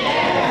executive?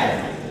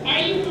 Yes.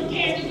 Are you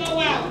prepared to go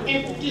out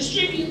and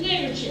distribute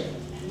literature?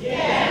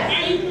 Yes.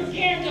 Are you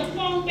prepared to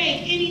phone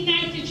bank any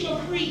night that you're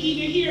free,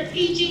 either here at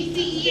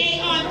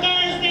PGCEA on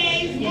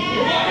Thursdays, yes,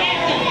 or at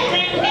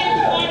the Brown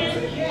headquarters,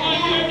 yes, on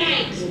your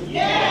nights?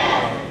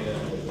 Yes.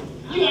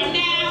 You are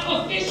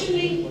now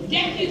officially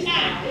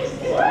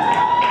deputized.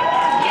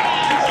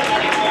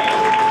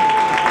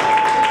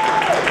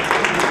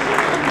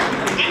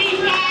 I need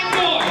 5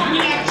 more. We're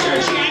not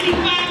church here. I need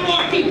 5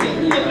 more people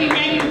who will be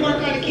ready to work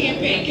on the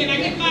campaign. Can I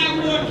get 5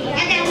 more?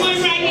 I got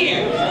one right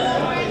here.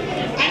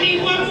 I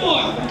need 1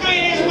 more. Go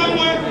ahead, there's 1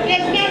 more.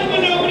 There's another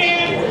one over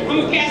there. I'm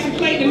going to pass the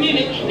plate in a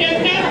minute. There's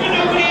another one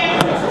over there.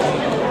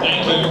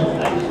 Thank you.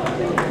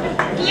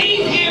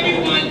 Please,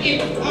 everyone,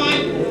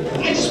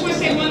 I just want to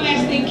say one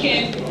last thing,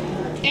 Ken.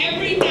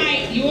 Every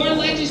night,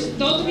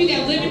 those of you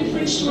that live in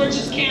Prince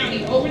George's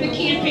County, over the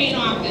campaign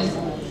office,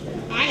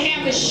 I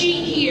have a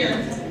sheet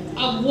here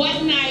of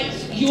what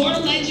nights your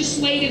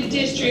legislative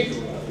district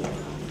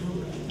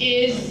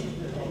is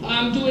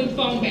doing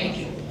phone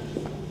banking.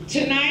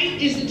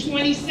 Tonight is the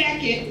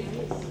 22nd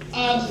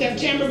of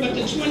September, but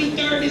the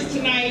 23rd is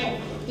tonight,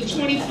 the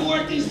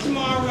 24th is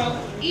tomorrow.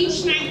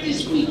 Each night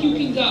this week you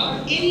can go.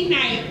 Any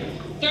night.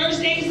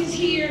 Thursdays is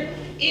here.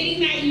 Any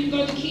night you can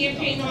go to the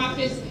campaign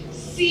office,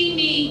 see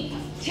me,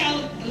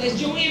 tell, as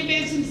Joanne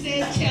Benson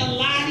says, tell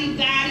Lottie,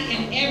 Dottie,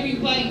 and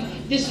everybody,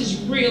 this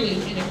is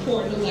really an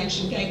important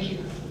election. Thank you.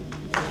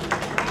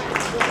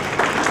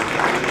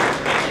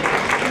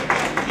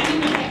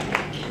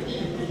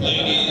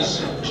 Ladies,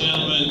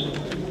 gentlemen,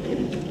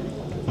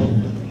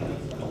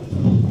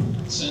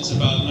 since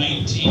about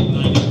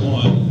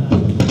 1991,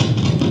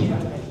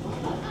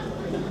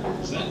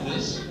 is that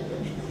this?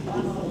 I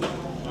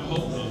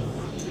hope not.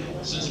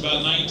 Since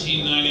about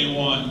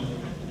 1991,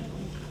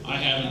 I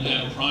haven't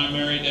had a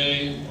primary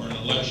day or an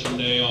election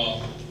day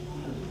off.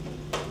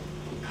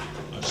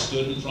 I've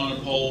stood in front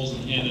of polls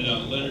and handed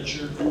out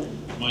literature.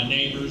 My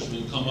neighbors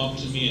will come up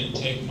to me and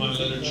take my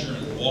literature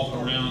and walk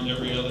around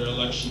every other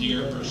election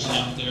year person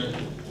out there,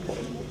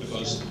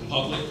 because the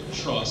public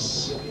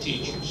trusts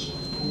teachers.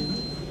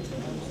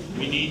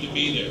 We need to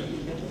be there.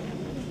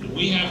 And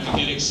we have to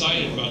get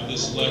excited about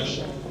this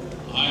election.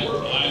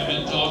 I've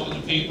been talking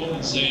to people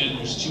and saying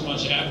there's too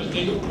much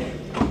apathy.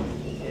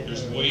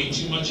 There's way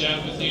too much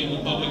apathy in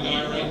the public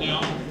eye right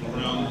now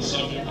around the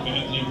subject of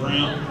Anthony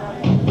Brown.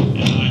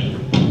 And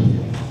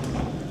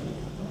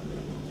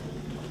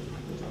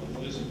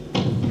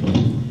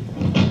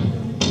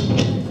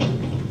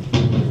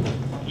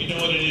we know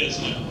what it is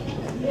now.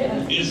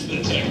 It's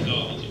the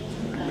technology.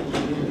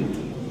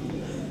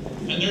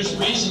 And there's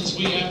reasons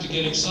we have to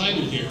get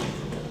excited here.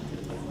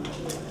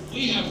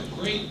 We have a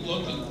great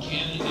looking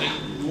candidate,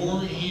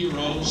 war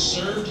hero,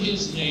 served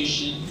his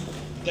nation,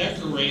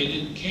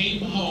 decorated,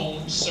 came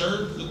home,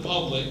 served the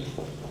public,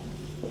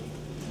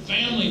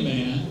 family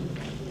man,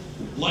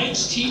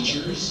 likes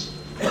teachers.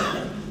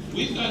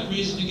 We've got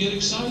reason to get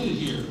excited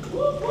here.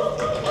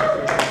 Okay?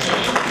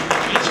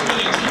 It's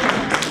really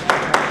time.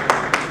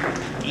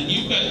 And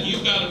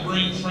you've got to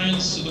bring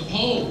friends to the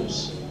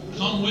polls.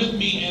 Come with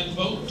me and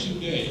vote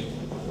today.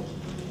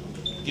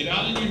 Get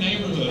out in your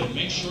neighborhood and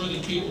make sure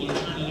that people are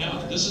turning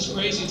out. This is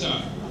crazy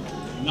time.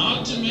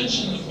 Not to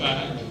mention the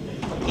fact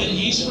that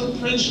he's from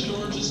Prince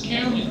George's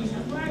County.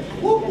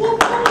 Okay?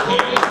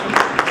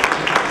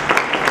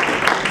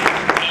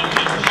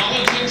 And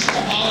politics is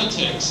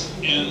politics.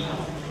 And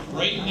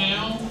right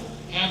now,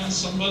 having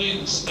somebody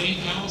in the State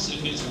House,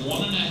 if it's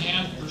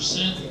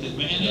 1.5%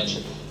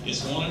 advantage,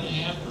 it's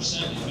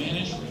 1.5%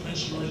 advantage for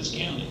Prince George's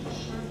County.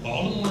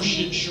 Baltimore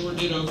sure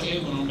did okay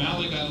when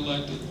O'Malley got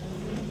elected.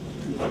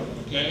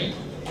 Okay?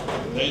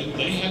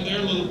 They had their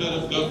little bit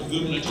of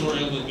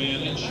gubernatorial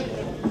advantage.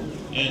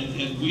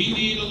 And we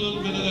need a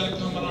little bit of that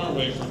coming our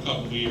way for a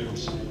couple of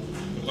years.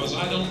 Because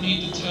I don't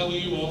need to tell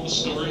you all the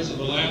stories of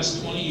the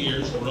last 20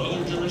 years where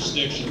other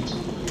jurisdictions,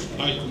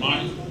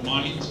 Anthony,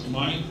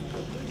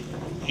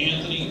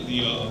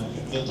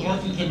 the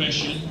Thornton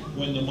Commission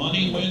when the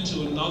money went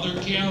to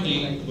another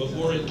county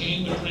before it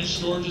came to Prince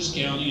George's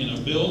County in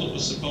a bill that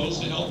was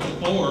supposed to help the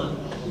poor,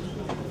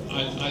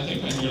 I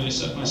think I nearly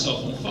set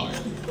myself on fire.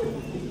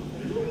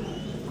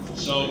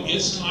 So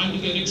it's time to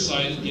get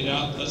excited, get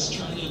out, let's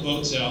turn the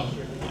votes out,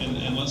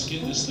 and let's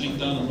get this thing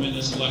done and win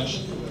this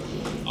election.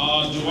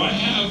 Do I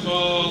have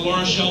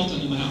Laura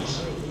Shelton in the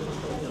house?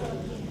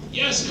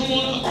 Yes, come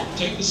on up,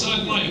 take the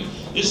side mic.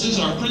 This is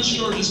our Prince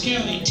George's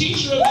County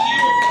Teacher of the Year.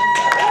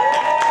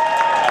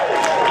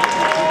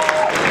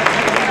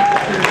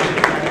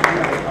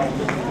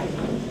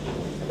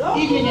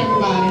 Evening,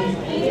 everybody.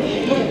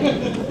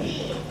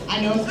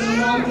 I know it's been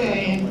a long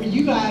day, and for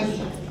you guys,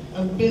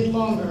 a bit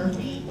longer.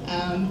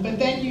 But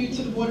thank you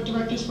to the Board of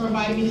Directors for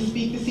inviting me to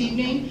speak this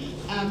evening.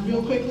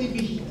 Real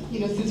quickly,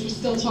 since we're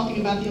still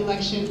talking about the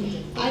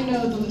election, I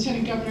know the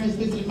Lieutenant Governor has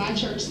visited my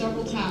church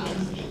several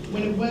times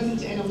when it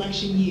wasn't an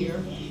election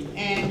year,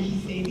 and he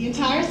stayed the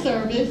entire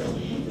service,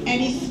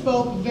 and he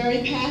spoke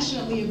very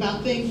passionately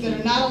about things that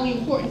are not only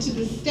important to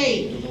the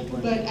state,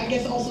 but I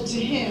guess also to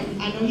him.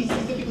 I know he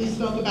specifically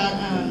spoke about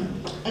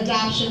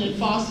adoption and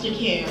foster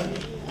care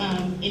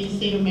in the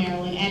state of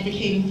Maryland,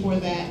 advocating for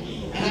that.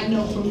 And I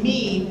know for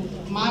me,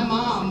 my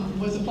mom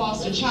was a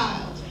foster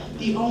child.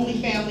 The only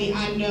family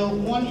I know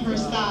on her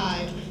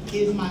side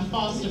is my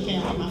foster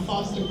family, my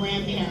foster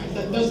grandparents.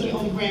 Those are the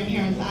only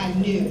grandparents I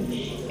knew.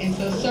 And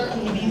so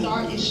certainly these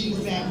are issues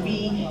that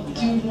we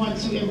do want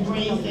to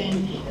embrace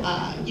and,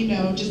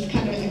 just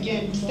kind of,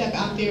 again, step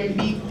out there and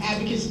be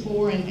advocates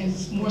for and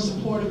more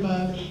supportive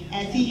of,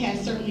 as he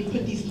has certainly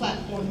put these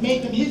platforms,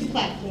 made them his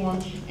platform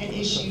and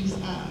issues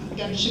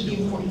that should be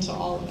important to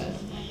all of us.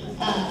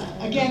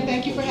 Again,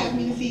 thank you for having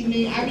me this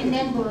evening. I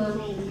remember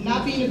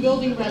not being a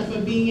building rep,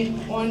 but being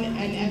on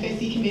an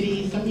FAC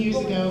committee some years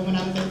ago when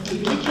I was at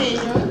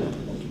Decatur,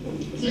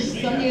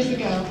 some years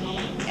ago.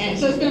 And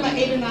so it's been about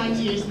 8 or 9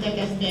 years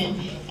that's been.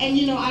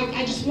 And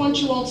I just want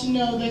you all to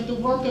know that the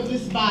work of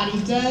this body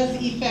does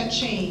effect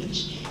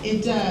change.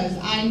 It does.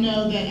 I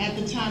know that at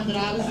the time that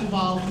I was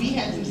involved, we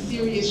had some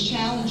serious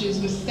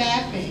challenges with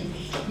staffing.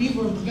 We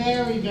were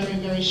very, very,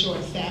 very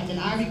short-staffed, and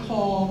I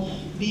recall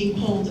being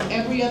pulled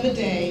every other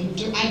day.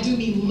 I do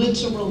mean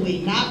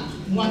literally, not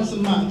once a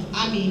month.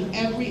 I mean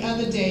every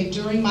other day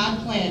during my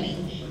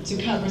planning to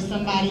cover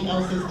somebody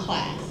else's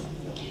class.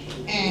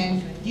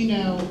 And,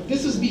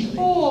 this was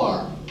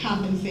before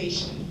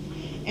compensation.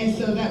 And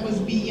so that was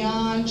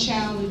beyond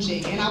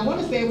challenging. And I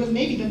want to say it was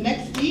maybe the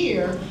next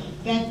year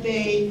that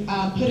they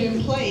put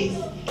in place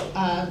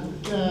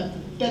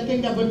that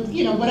thing that would,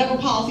 whatever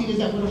policy it is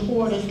that would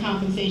afford us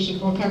compensation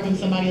for covering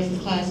somebody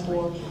else's class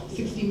for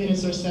 60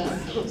 minutes or so.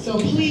 So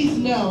please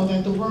know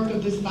that the work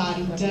of this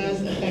body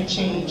does affect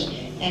change.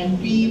 And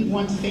we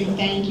want to say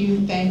thank you,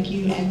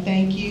 and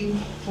thank you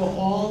to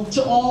all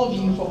of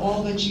you for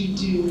all that you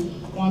do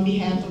on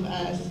behalf of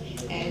us,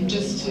 and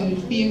just to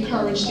be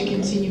encouraged to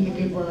continue the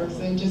good works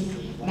and just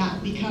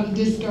not become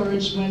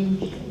discouraged when,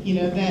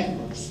 that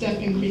step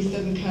increase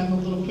doesn't come a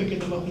little quicker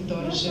than what we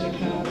thought it should have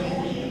come.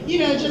 And,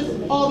 just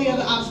all the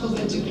other obstacles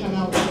that do come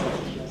out with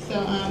it. So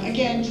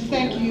again, just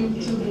thank you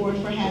to the board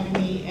for having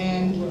me.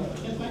 And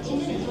that's my 2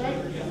 minutes, right?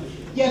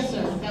 Yes,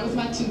 sir. That was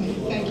my 2 minutes.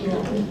 Thank you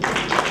all. I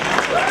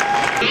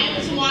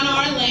am Tawana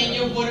Arlane,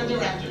 your board of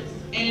directors,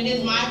 and it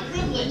is my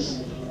privilege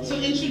to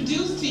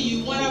introduce to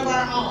you one of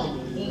our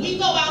own. When we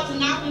go out to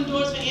knock on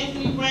doors for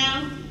Anthony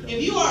Brown,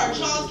 if you are a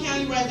Charles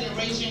County resident,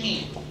 raise your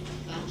hand.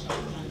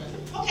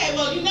 Okay,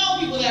 well, you know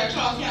people that are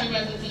Charles County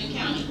residents in the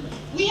county.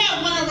 We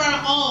have one of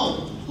our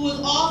own who is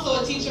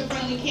also a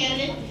teacher-friendly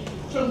candidate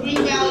from Green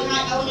Valley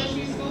High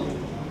Elementary School.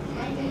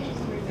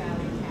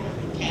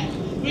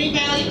 Green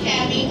Valley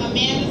Academy,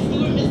 Amanda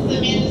Stewart. Mrs.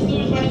 Amanda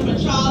Stewart is running for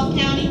Charles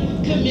County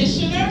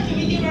Commissioner. Can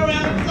we give her a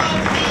round of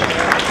applause, please?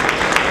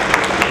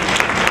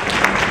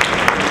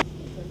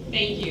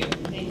 Thank you.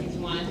 Thank you,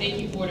 Tawana. Thank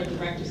you, Board of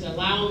Directors, for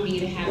allowing me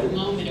to have a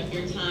moment of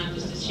your time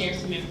just to share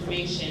some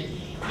information.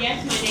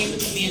 Yes, my name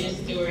is Amanda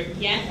Stewart.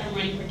 Yes, I'm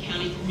running for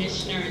County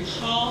Commissioner in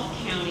Charles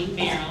County,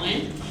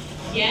 Maryland.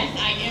 Yes,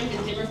 I am the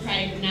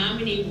Democratic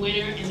nominee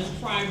winner in the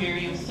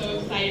primary. I'm so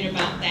excited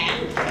about that.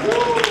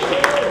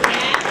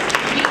 Yes,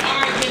 we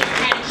are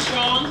Democratic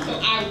strong, so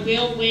I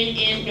will win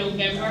in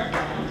November.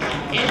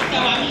 And so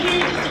I'm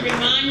here just to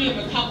remind you of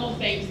a couple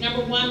things.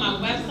 Number one, my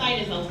website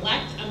is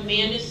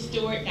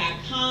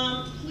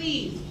electamandastewart.com.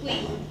 Please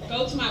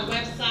go to my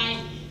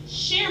website.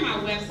 Share my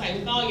website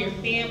with all your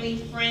family,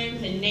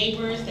 friends, and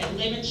neighbors that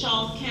live in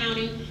Charles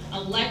County,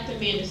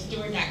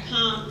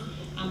 electamandastewart.com.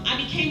 I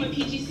became a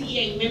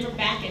PGCEA member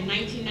back in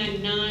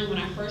 1999 when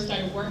I first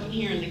started working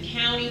here in the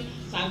county,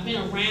 so I've been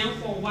around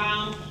for a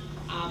while.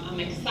 I'm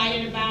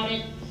excited about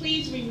it.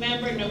 Please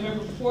remember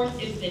November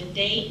 4th is the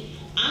date.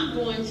 I'm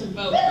going to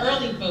vote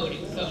early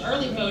voting. So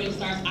early voting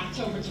starts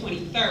October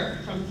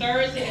 23rd. From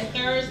Thursday to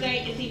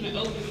Thursday, it's even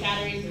open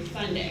Saturdays and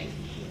Sundays.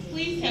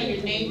 please tell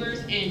your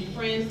neighbors and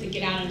friends to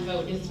get out and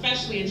vote,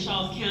 especially in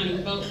Charles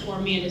County. Vote for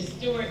Amanda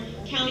Stewart,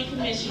 County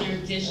Commissioner,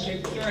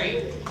 District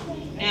 3.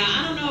 Now,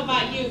 I don't know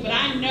about you, but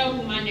I know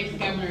who my next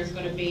governor is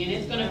going to be, and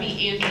it's going to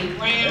be Anthony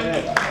Brown.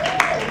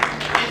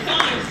 And so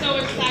I'm so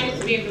excited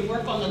to be able to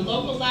work on the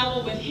local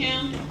level with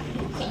him.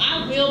 So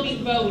I will be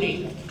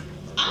voting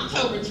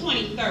October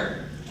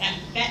 23rd,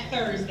 that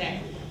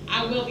Thursday.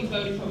 I will be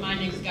voting for my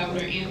next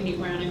governor, Anthony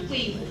Brown. And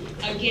please,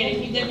 again,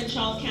 if you live in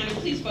Charles County,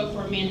 please vote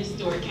for Amanda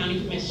Stewart, County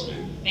Commissioner.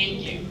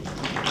 Thank you.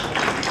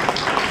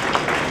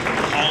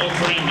 All of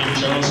Brandon,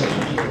 Charles.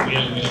 We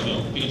have no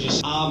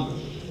PGCEA.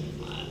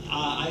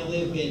 I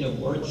live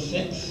in Ward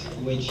 6,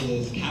 which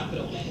is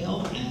Capitol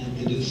Hill and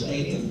the new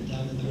stadium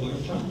down in the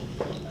waterfront.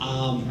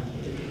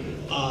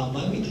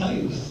 Let me tell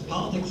you,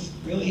 politics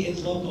really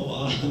is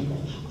local.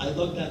 I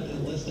looked at the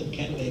list of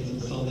candidates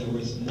and saw there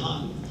was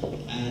none,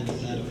 and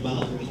said,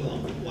 well, you know,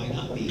 why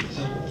not me?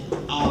 So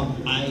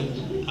I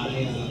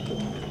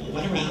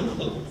went around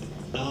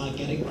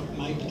getting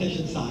my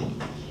petition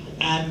signed.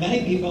 And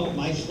many people,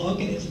 my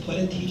slogan is put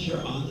a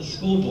teacher on the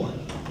school board.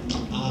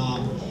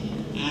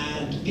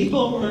 And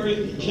people were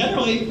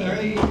generally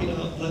very, you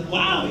know, like,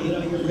 wow, you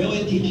know, you're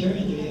really a teacher,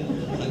 and you know,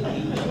 it's like,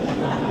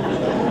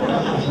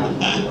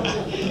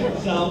 yeah.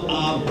 So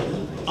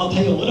I'll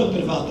tell you a little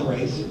bit about the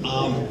race.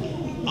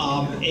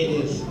 It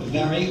is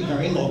very,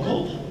 very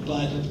local,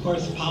 but of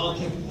course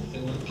politics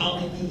is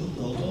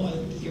local,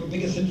 and your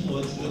biggest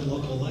influence is in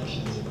local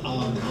elections.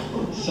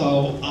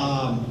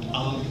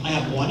 I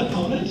have one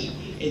opponent.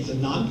 It's a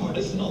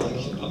nonpartisan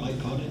election, but my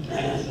opponent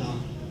is a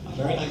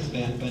very nice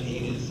man, but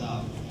he's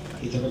a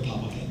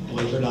Republican.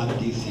 Believe it or not, in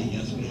DC,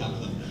 yes, we have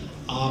them.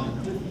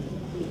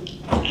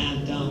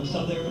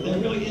 So there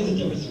really is a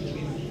difference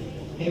between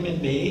him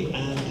and me.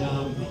 And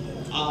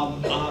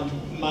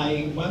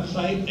my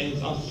website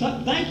is.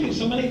 Thank you,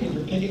 so many of you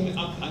for picking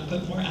up. I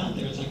put more out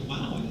there. It's like,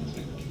 wow.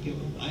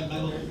 I have my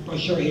little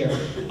brochure here.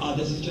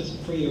 This is just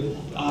for you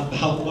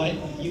about what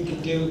you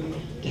can do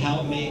to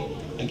help me.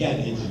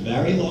 Again, it's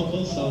very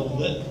local, so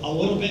a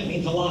little bit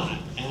means a lot.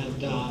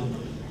 And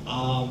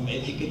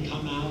if you could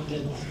come out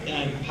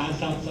and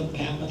pass out some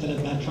pamphlets at a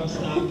metro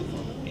stop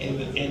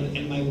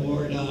in my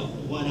ward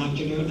one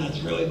afternoon,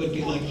 that's really would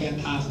be like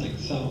fantastic.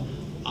 So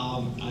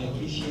I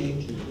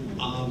appreciate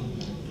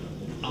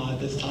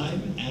this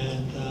time,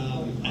 and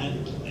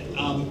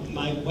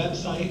my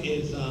website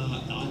is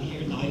on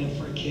here,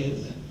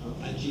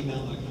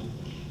 united4kids@gmail.com.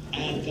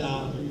 And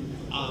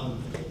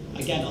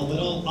again, a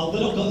little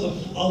goes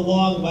a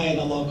long way in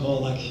a local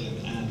election,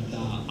 and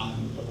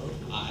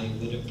I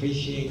would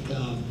appreciate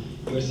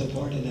your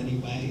support in any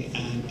way.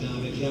 And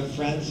if you have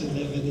friends who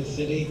live in the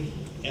city,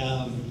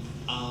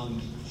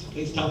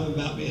 please tell them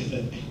about me.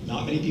 That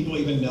not many people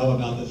even know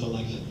about this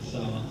election. So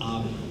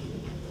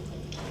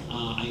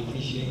I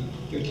appreciate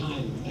your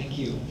time. Thank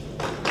you.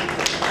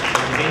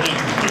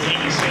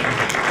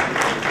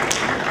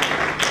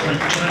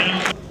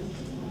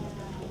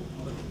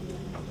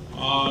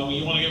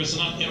 You want to give us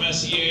an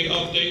MSEA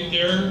update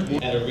there?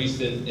 At a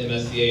recent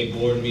MSEA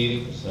board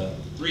meeting, so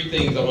 3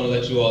 things I want to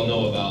let you all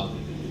know about.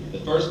 The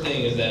first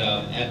thing is that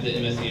at the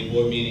MSEA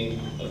board meeting,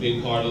 a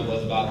big part of it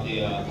was about the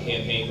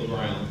campaign for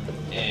Brown,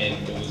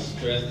 and it was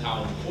stressed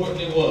how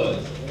important it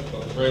was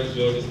for Prince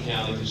George's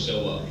County to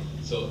show up.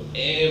 So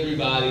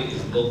everybody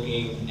is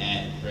looking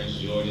at Prince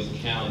George's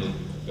County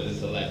for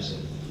this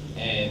election.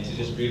 And to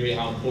just reiterate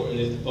how important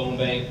is the phone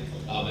bank,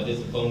 I did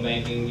some phone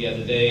banking the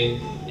other day,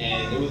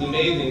 and it was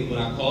amazing when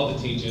I called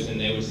the teachers and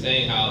they were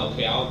saying how,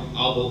 okay,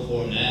 I'll vote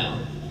for him now,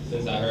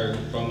 since I heard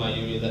from my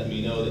union letting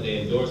me know that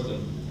they endorsed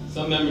him.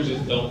 Some members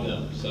just don't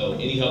know, so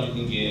any help you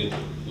can give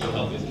will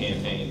help his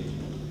campaign.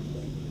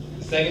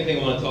 The second thing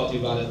I want to talk to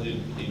you about is the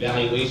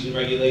evaluation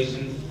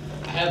regulations.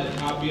 I have a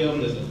copy of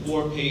them. There's a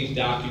 4-page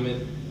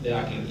document that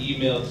I can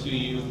email to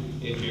you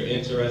if you're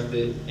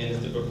interested, and it's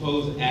the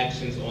proposed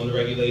actions on the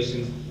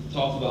regulations.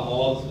 Talks about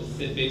all the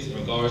specifics in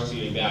regards to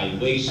your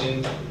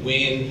evaluation,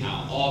 when,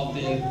 how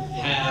often,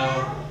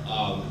 how,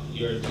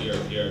 your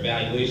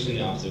evaluation,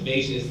 your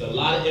observation. It's a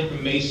lot of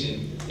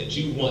information that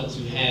you want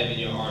to have in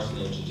your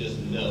arsenal to just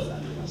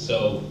know.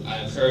 So I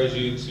encourage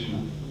you to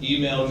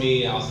email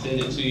me, I'll send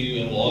it to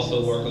you, and we'll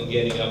also work on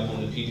getting it up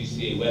on the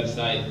PGCEA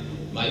website.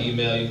 My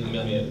email, you can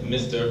email me at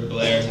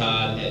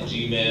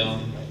mrblairtodd@gmail.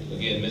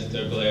 Again,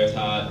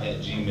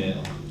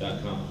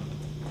 mrblairtodd@gmail.com.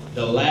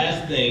 The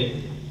last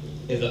thing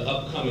is an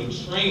upcoming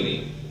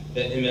training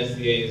that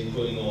MSEA is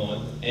putting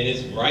on, and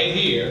it's right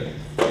here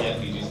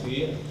at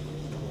PGCEA.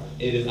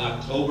 It is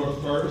October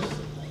 1st,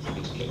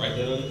 you can write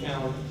that on the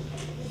calendar,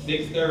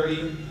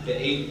 6:30 to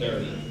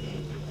 8:30.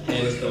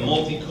 And it's the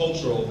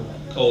Multicultural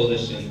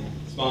Coalition,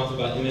 sponsored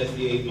by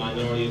MSEA's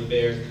Minority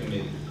Affairs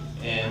Committee,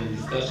 and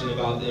discussion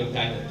about the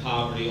impact of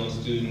poverty on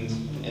students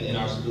and in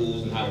our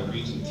schools and how to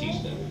reach and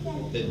teach them.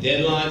 The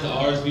deadline to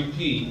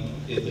RSVP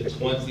is the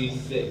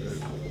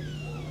 26th.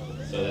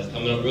 So that's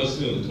coming up real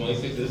soon,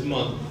 26th of this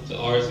month to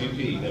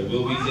RSVP. There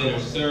will be dinner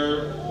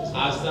served.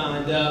 I've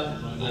signed up.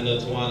 I know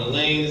Tawana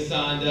Lane has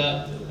signed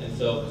up. And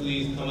so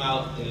please come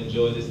out and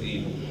enjoy this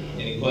evening.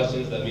 Any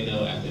questions, let me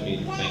know after the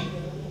meeting. Thank you.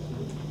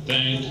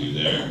 Thank you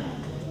there.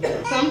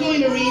 So I'm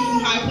going to read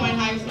from High Point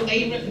High School.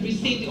 They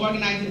received the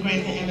organizing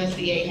grant that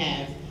MSCA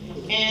has.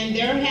 And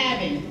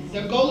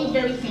their goal is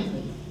very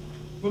simple.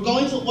 We're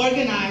going to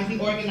organize the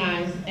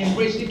organized and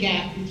bridge the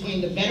gap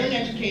between the veteran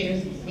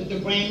educators with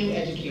the brand new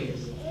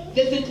educators.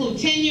 This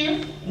includes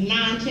tenure,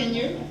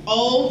 non-tenure,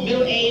 old,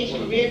 middle-aged,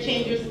 career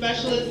changers,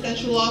 specialists,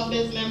 central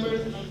office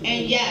members,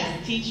 and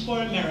yes, Teach for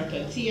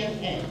America,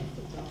 TFA.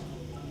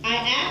 I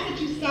ask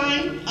that you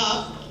sign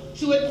up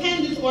to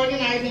attend this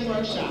organizing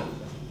workshop.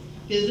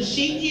 There's a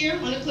sheet here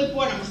on the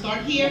clipboard. I'm gonna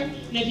start here,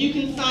 and if you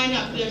can sign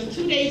up, there's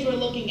 2 days we're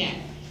looking at.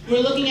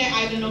 We're looking at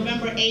either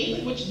November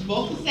 8th, which is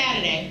both a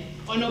Saturday,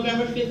 or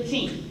November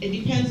 15th. It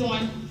depends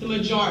on the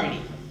majority.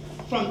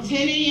 From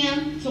 10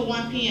 a.m. to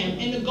 1 p.m.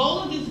 And the goal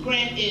of this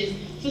grant is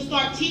to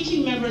start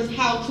teaching members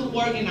how to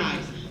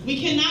organize. We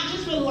cannot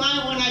just rely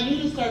on our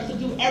unicerts to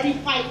do every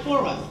fight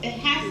for us. It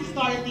has to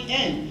start at the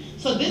end.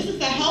 So this is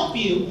to help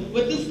you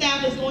with the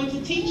staff that's going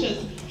to teach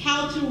us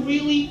how to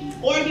really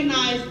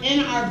organize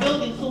in our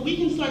building so we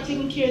can start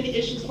taking care of the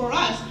issues for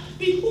us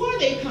before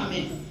they come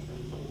in.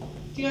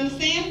 Do you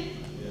understand?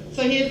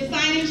 So here's the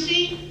sign-in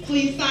sheet.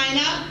 Please sign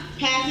up.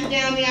 Pass it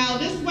down the aisle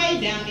this way,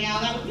 down the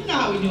aisle that way. You know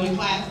how we do in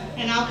class.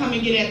 And I'll come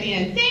and get it at the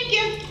end. Thank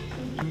you.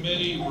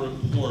 Committee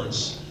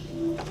reports.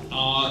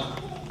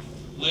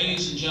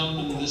 Ladies and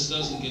gentlemen, this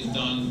doesn't get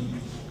done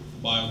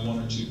by 1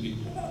 or 2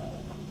 people.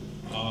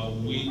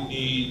 We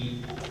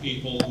need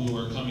people who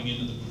are coming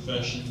into the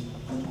profession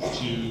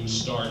to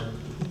start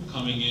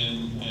coming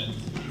in and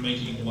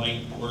making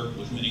light work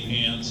with many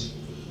hands.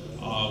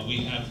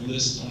 We have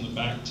lists on the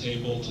back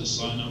table to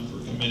sign up for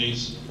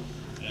committees,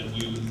 and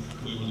we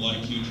would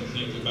like you to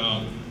think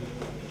about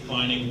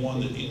finding one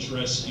that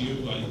interests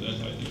you. I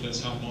think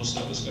that's how most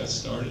of us got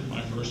started.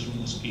 My first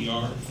one was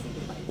PR.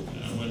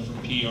 And I went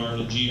from PR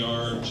to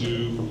GR to,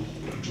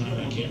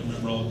 I can't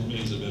remember all the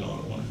committees I've been on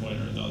at one point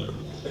or another.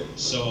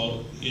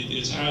 So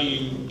it's how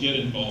you get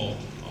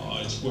involved.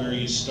 It's where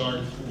you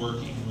start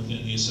working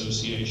within the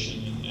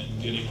association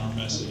and getting our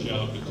message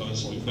out,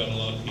 because we've got a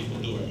lot of people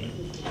doing it.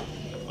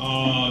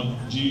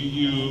 Do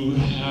you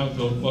have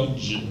a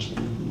budget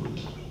report?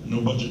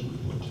 No budget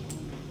report.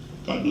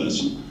 God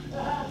bless you.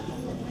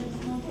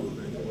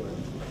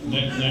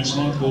 Next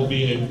month will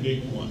be a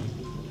big one.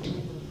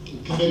 The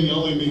committee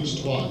only meets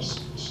twice,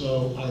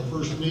 so our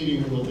first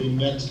meeting will be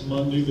next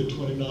Monday, the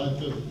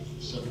 29th of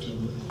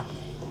September.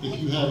 If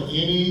you have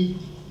any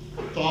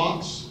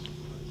thoughts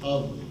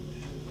of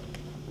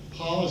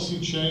policy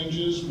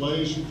changes,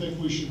 ways you think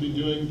we should be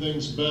doing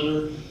things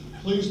better,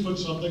 please put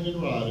something in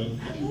writing.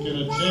 If you can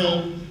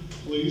attend,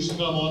 please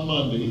come on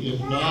Monday. If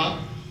not,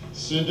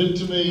 send it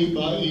to me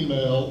by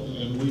email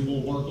and we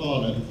will work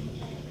on it.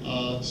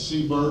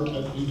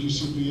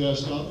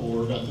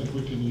 cburt@pgcps.org. I think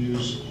we can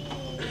use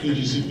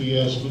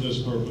PGCPS for this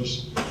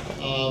purpose.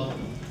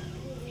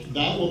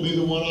 That will be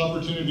the one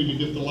opportunity to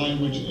get the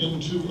language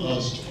into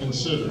us to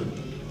consider.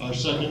 Our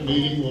second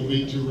meeting will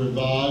be to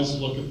revise,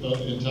 look at the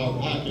entire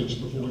package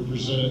before we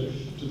present it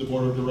to the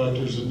board of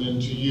directors and then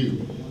to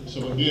you.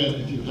 So again,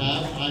 if you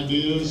have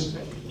ideas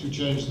to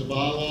change the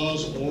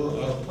bylaws or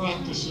our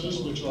practices,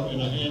 which are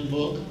in a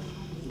handbook,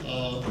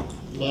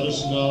 let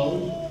us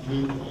know.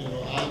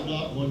 I'm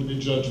not going to be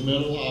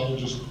judgmental. I will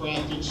just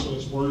craft it so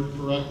it's worded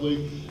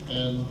correctly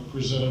and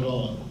present it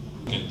on.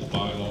 Get the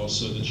bylaws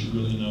so that you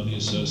really know the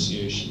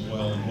association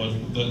well,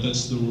 and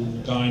that's the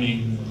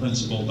guiding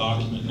principle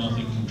document.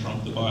 Nothing can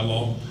trump the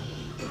bylaw,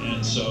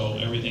 and so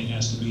everything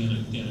has to be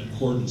in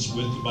accordance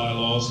with the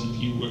bylaws. And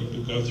if you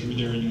go through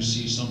there and you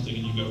see something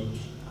and you go,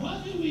 why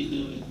do we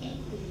do it that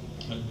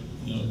way?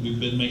 We've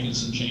been making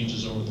some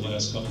changes over the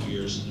last couple of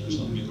years, and there's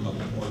going to be a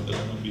couple more that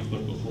are going to be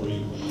put before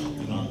you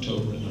in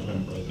October and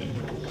November, I think.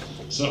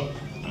 So,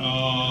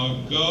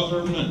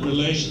 government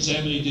relations.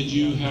 Emily, did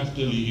you have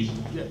to leave?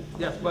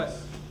 Yes, but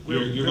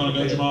you're going to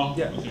go, Jamal?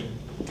 Yeah. Okay.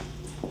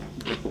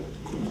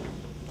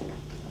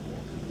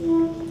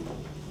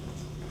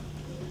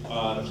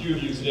 A few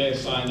of you today have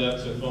signed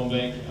up to phone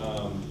bank.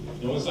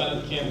 No one signed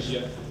up to Canvas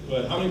yet,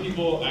 but how many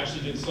people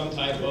actually did some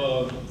type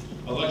of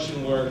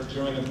election work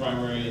during the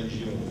primary in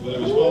June? Whether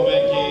it was phone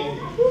banking,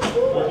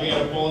 working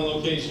at a polling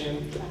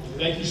location.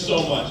 Thank you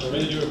so much. I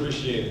really do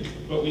appreciate it.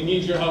 But we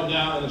need your help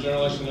now in the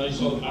general election. I know you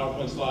saw the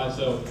PowerPoint slide.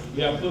 So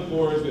we have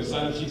clipboards, we have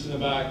sign-up sheets in the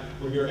back.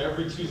 We're here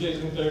every Tuesdays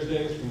and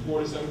Thursdays from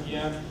 4 to 7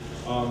 p.m.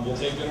 We'll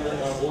take dinner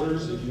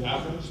orders if you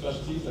have them,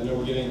 specialties. I know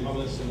we're getting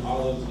hummus and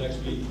olives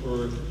next week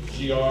for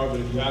GR, but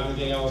if you have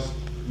anything else,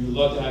 we would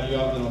love to have you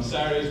out. And on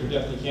Saturdays, we're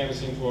definitely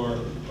canvassing for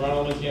Ron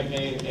Ullman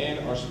campaign and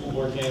our school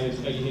board candidates,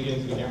 Peggy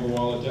Higgins and Amber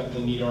Waller,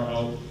 definitely need our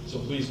help. So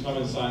please come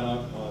and sign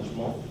up.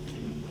 Jamal.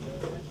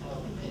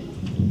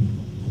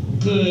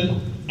 Good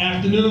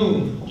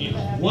afternoon.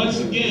 Once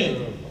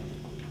again,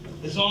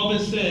 it's all been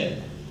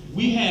said.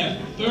 We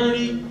have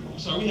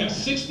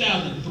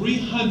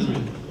 6,300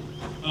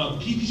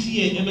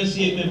 PGCEA,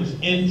 MSCA members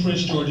in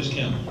Prince George's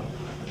County.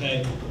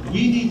 Okay,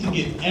 we need to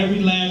get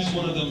every last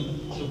one of them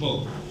to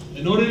vote.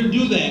 In order to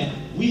do that,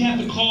 we have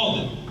to call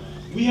them.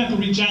 We have to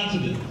reach out to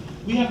them.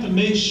 we have to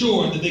make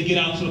sure that they get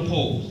out to the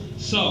polls.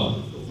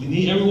 So, we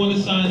need everyone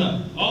to sign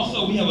up.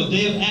 Also, we have a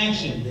day of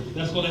action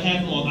that's going to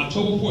happen on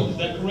October 4th, is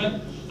that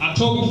correct?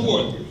 October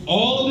 4th,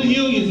 all of the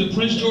unions in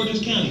Prince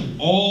George's County,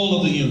 all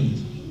of the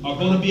unions, are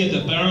going to be at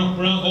the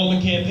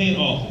Brown-Ullman campaign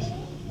office.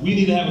 We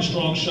need to have a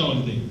strong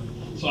showing there.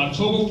 So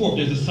October 4th,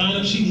 there's a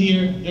sign-up sheet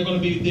here. They're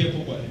going to be there for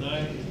what,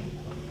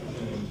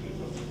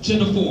 10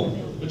 to 4.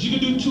 But you can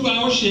do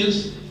 2-hour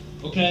shifts,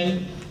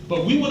 okay?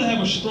 But we want to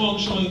have a strong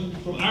showing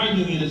from our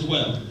union as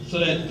well, so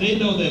that they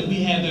know that we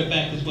have their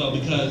back as well,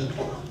 because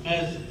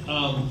as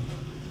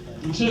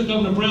Lieutenant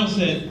Governor Brown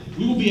said,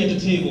 we will be at the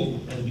table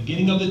at the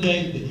beginning of the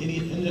day,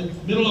 in the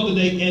middle of the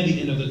day, and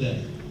the end of the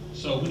day.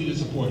 So we need to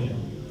support him.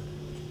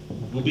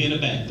 We'll be in the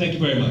back. Thank you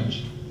very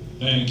much.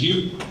 Thank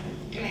you.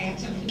 Can I add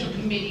something? The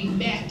committee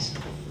met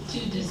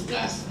to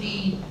discuss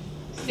the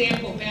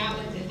sample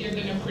ballot that they're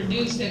going to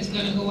produce that's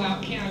going to go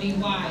out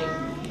countywide.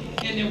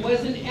 And there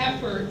was an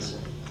effort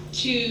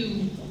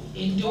to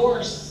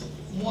endorse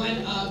one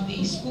of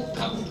the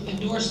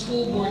endorsed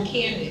school board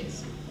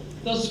candidates.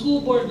 Those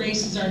school board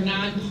races are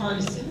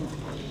nonpartisan.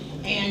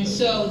 And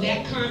so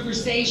that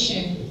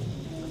conversation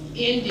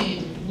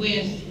ended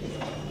with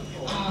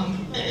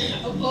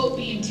a vote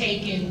being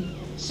taken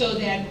so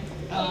that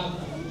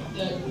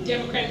the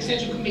Democratic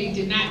Central Committee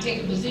did not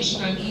take a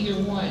position on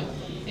either one.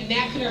 And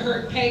that could have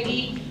hurt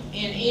Peggy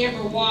and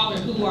Amber Waller,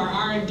 who are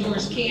our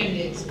endorsed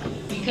candidates,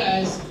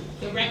 because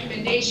the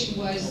recommendation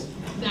was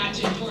not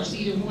to endorse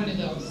either one of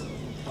those.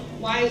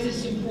 Why is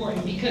this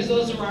important? Because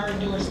those are our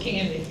endorsed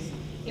candidates.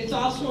 It's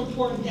also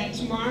important that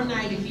tomorrow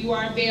night, if you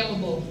are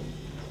available,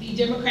 the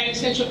Democratic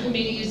Central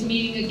Committee is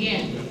meeting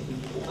again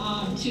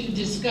to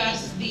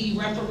discuss the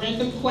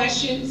referendum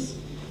questions,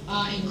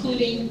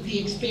 including the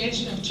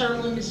expansion of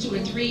term limits to a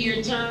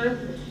 3-year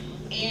term,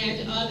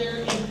 and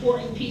other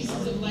important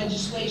pieces of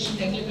legislation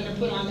that they're going to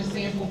put on the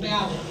sample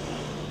ballot.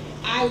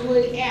 I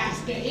would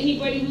ask that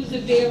anybody who's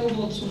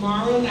available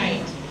tomorrow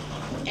night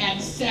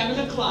at 7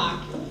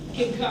 o'clock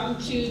can come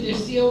to the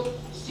Steel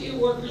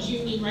Workers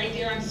Union right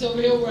there on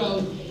Silver Hill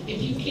Road,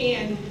 if you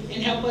can,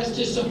 and help us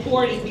to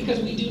support it, because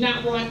we do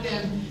not want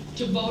them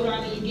to vote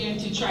on it again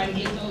to try to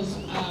get those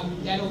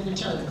that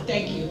overturned.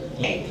 Thank you.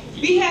 Okay.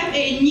 We have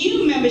a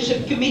new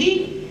membership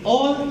committee,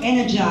 all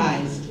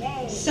energized.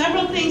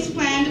 Several things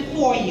planned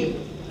for you.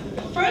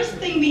 The first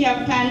thing we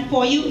have planned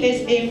for you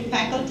is a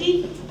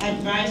Faculty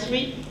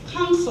Advisory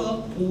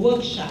Council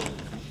workshop.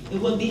 It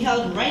will be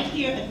held right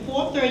here at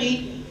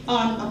 4:30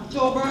 on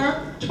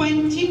October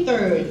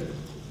 23rd,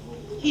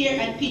 here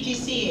at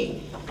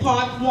PGCEA,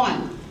 Part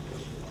 1.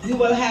 We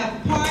will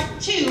have Part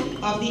 2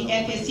 of the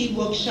FSC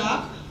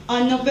workshop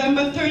on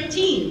November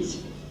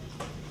 13th,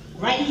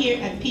 right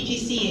here at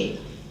PGCEA.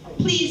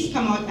 Please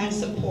come out and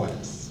support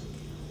us.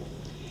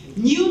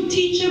 New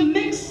Teacher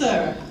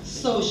Mixer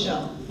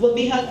Social will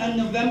be held on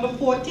November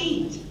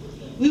 14th.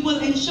 We will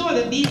ensure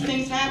that these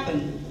things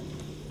happen.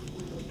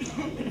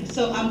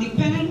 So I'm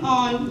depending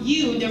on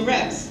you, the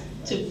reps,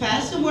 to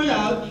pass the word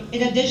out,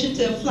 in addition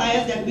to the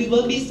flyers that we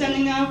will be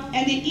sending out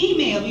and the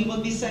email we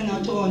will be sending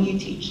out to all new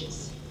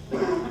teachers.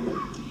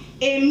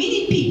 A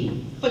mini peep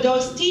for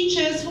those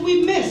teachers who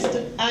we missed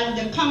at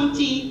the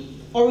county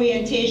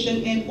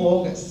orientation in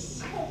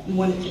August. We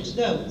want to catch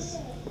those.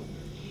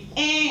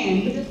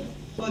 And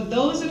for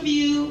those of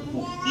you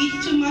who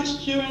eat too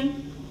much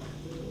during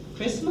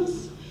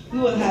Christmas, we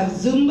will have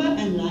Zumba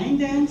and line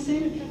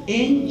dancing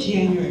in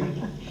January.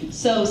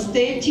 So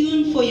stay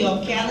tuned for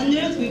your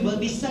calendars. We will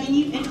be sending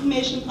you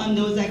information on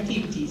those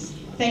activities.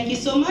 Thank you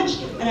so much,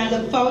 and I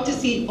look forward to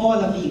seeing all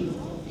of you.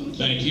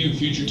 Thank you,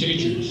 future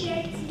teachers.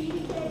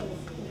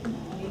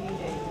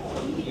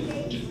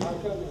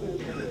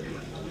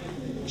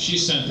 She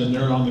sent them,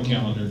 they're on the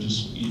calendar,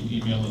 just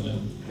email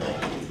them.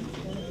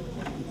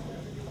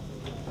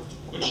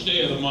 Which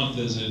day of the month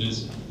is it?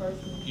 Is it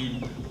you?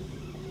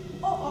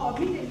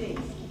 Meeting days.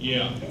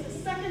 Yeah. It's the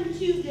second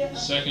Tuesday.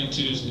 Second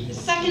Tuesday. The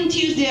second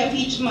Tuesday of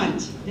each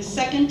month. The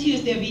second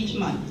Tuesday of each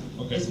month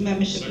Okay. is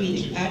membership Second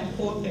meeting Tuesday. at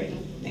 4:30.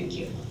 Thank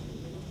you.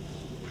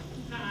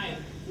 Hi.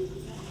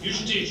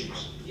 Future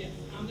teachers. Yes,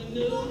 I'm the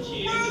new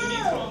chair,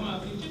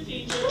 from future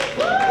teacher.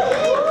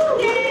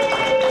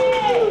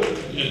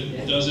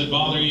 Does it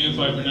bother you if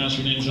I pronounce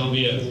your name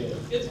Genevieve?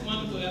 It's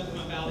wonderful, that's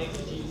my ballet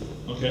teacher.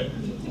 Okay.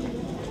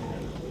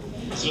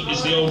 So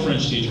it's the old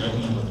French teacher, I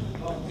can remember.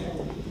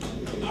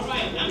 All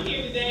right, I'm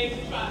here today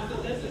to try to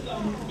solicit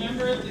some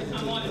members to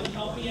come on and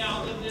help me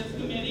out with this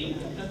committee,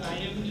 because I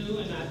am new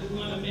and I do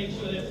want to make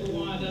sure that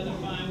Luana doesn't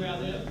find where I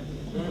live.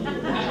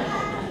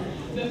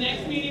 The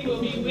next meeting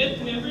will be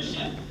with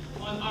membership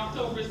on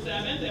October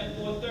 7th at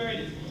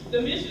 4:30.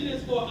 The mission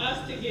is for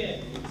us to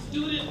get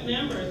student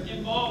members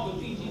involved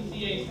with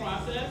PGCEA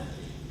process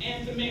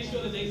and to make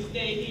sure that they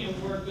stay here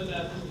and work with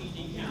us in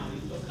PG County.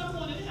 So come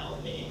on and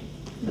help me.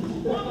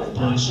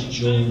 Prince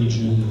George's.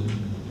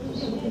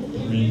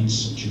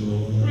 Prince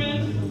George.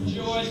 Prince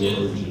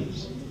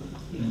George's.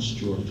 Prince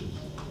George's.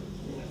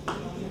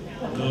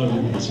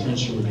 No, it's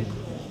Prince George.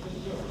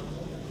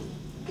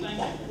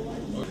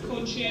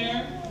 Co-chair,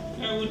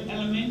 Herwood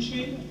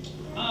Elementary.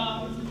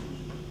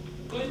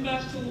 going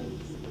back to,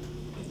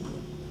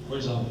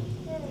 Where's Olive?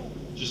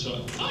 Just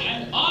so.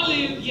 and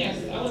Olive, yes,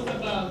 I was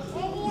about.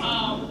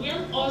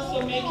 We're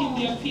also making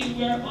the appeal,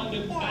 we're on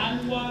the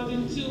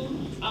bandwagon too,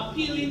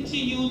 appealing to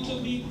you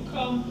to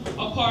become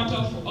a part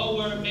of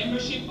our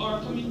membership, our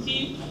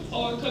committee.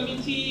 Our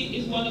committee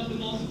is one of the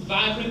most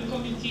vibrant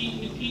committees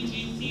in the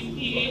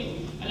PGCEA.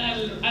 And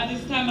at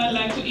this time, I'd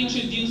like to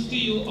introduce to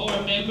you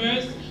our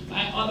members.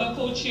 My other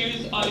co-chair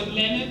is Olive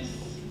Lennox.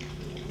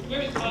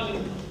 Where is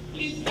Olive?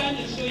 Please stand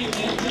and show your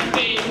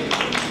face.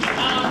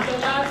 The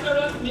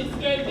Lazarus,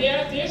 Mr.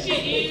 There she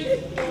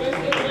is. Where's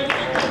her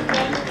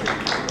husband?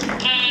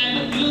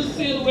 And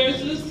Lucille,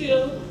 where's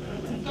Lucille?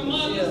 Come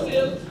on,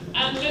 Lucille.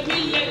 And let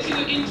me let you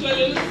into a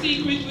little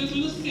secret with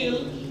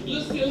Lucille.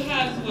 Lucille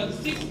has, what,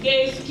 6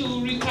 days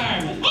to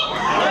retirement.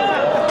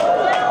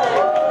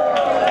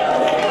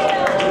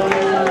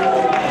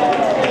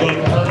 The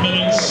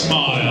permanent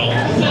smile.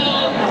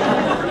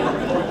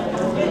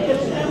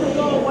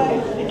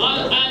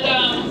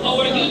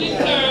 Our unit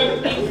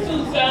serve is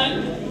Susan,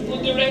 who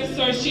directs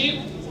our ship.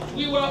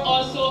 We were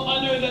also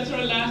honored at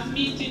our last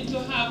meeting to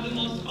have the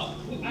most,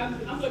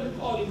 I'm going to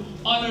call him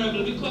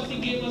honorable, because he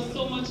gave us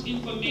so much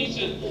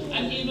information.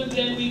 And even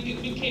then we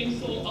became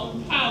so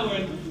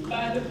empowered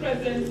by the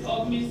presence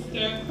of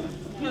Mr.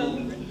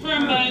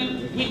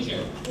 Herman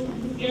Witter.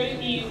 There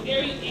he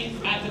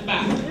is at the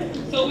back.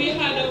 So we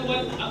had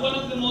one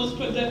of the most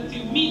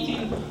productive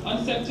meetings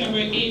on September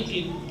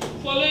 18th.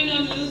 Following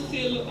on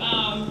Lucille,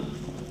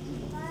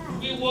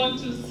 we want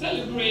to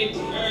celebrate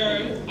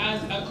her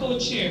as a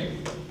co-chair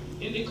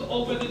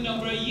over the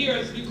number of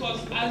years, because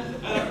as a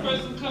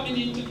person coming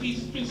into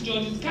Prince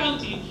George's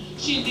County,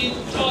 she did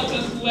taught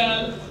us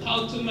well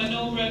how to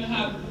maneuver and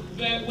have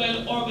very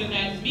well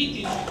organized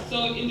meetings.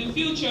 So in the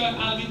future,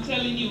 I'll be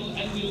telling you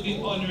and we'll be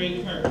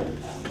honoring her.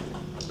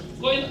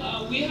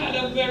 We had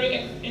a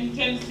very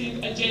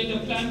intensive agenda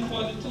planned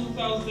for the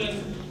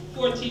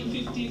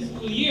 2014-15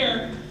 school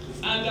year,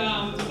 and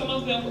some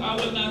of them I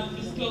will not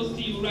disclose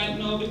to you right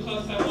now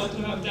because I want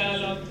to have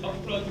dialogue up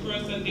front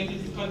first and get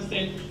his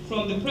consent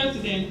from the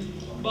president.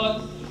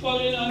 But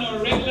following on our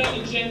regular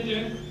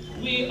agenda,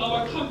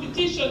 our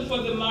competition for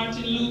the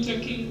Martin Luther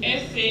King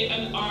Essay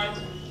and Art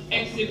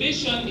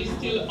exhibition is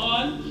still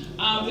on.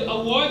 The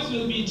awards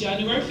will be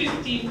January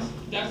 15th.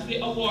 That's the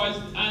awards,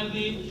 and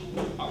the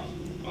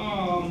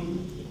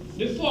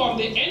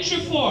entry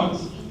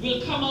forms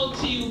will come out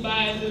to you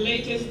by the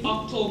latest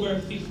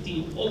October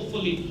 15th.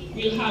 Hopefully,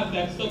 we'll have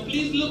that. So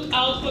please look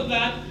out for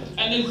that.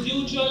 And as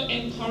usual,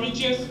 encourage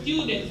your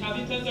students. Have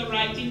it as a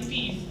writing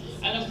piece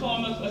and a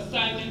form of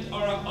assignment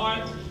or an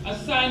art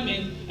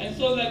assignment, and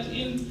so that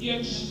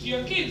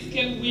your kids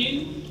can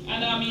win.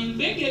 And I mean,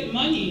 they get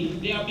money.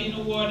 They are being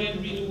awarded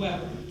really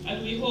well.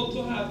 And we hope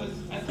to have,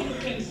 I think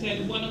Ken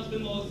said, one of the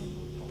most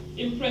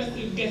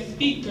impressive guest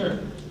speaker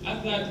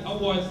at that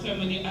award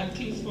ceremony at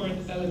Kingsford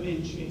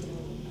Elementary.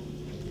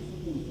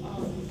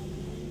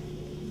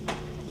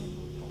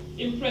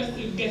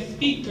 Impressive guest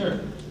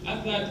speaker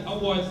at that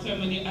award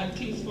ceremony at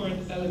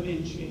Kingsford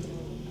Elementary.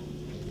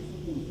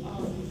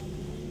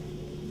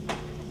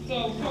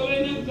 So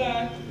following up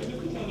that, let me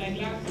put on my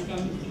glasses if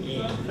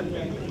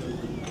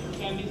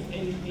I missed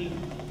anything.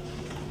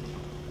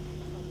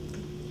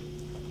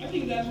 I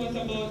think that was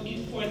about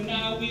it for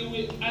now. We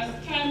will,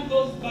 as time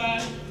goes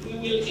by, we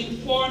will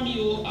inform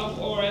you of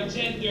our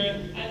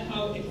agenda and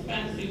how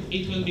expansive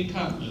it will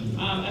become.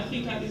 I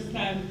think at this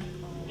time,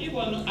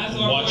 Yvonne, as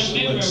our board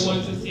member,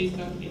 wants to say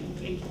something.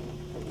 Thank you.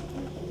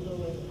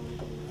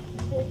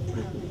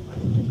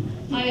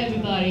 Hi,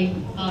 everybody.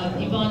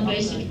 Yvonne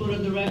Basic, Board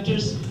of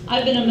Directors.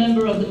 I've been a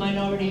member of the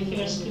Minority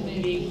Affairs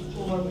Committee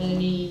for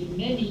many,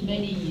 many,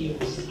 many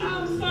years.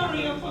 I'm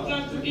sorry, I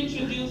forgot to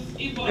introduce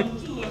Yvonne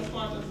too as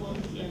part of our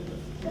member.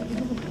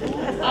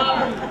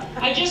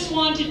 I just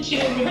wanted to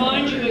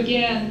remind you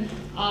again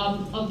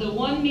of the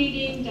one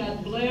meeting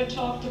that Blair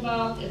talked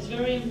about. It's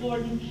very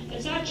important.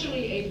 It's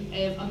actually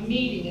a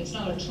meeting, it's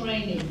not a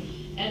training.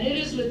 And it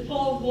is with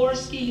Paul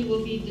Gorski. He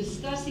will be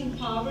discussing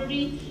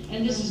poverty,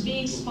 and this is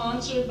being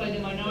sponsored by the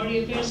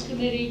Minority Affairs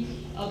Committee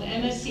of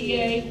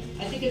MSEA.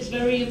 I think it's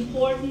very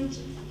important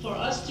for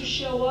us to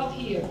show up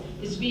here.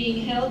 It's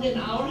being held in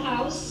our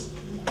house.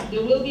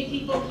 There will be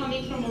people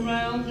coming from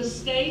around the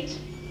state,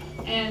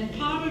 and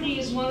poverty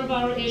is one of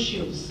our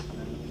issues.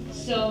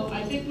 So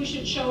I think we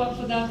should show up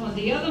for that one.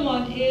 The other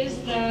one is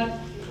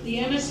that the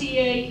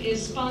MSEA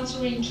is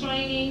sponsoring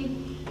training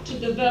to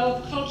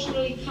develop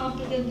culturally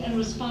competent and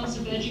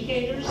responsive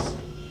educators,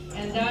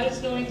 and that is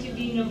going to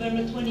be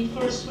November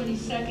 21st,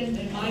 22nd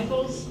in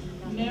Michaels,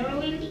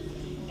 Maryland.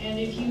 And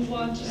if you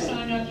want to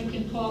sign up, you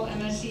can call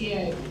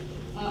MSEA.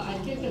 I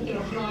think that there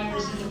are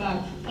flyers in the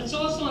back. It's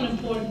also an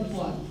important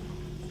one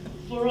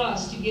for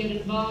us to get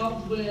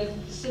involved with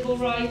civil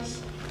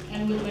rights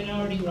and with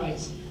minority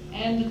rights.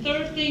 And the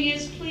third thing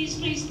is, please,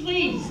 please,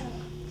 please,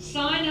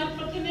 sign up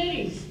for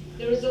committees.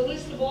 There is a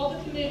list of all the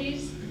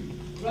committees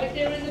right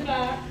there in the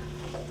back,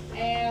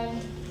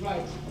 and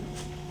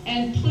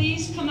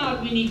please come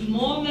out. We need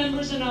more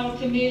members in our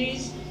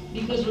committees.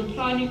 because we're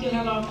planning to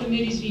have our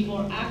committees be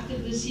more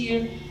active this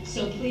year,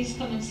 so please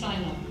come and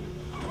sign up.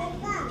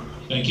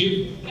 Thank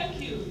you.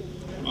 Thank you.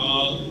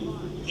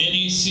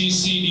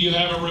 NECC, do you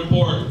have a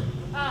report?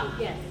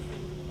 Yes.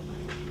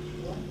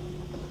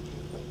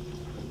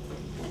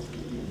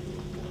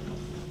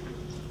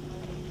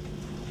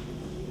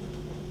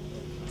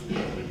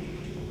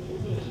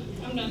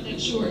 I'm not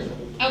that short.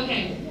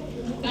 Okay.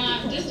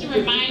 Just a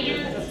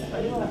reminder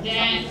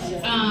that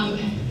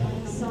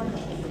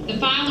the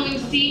following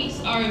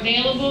seats are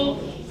available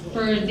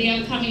for the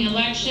upcoming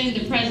election: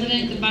 the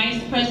president, the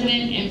vice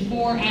president, and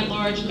 4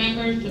 at-large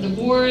members for the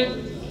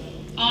board.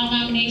 All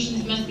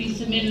nominations must be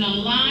submitted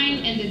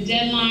online, and the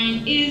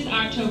deadline is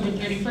October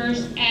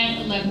 31st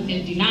at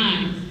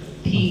 11:59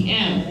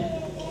 p.m.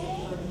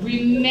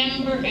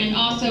 Remember, and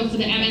also for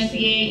the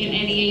MSCA and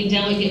NEA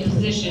delegate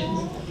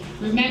positions,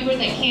 remember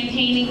that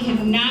campaigning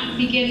cannot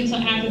begin until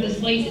after the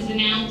slate is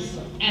announced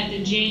at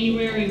the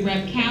January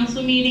Rep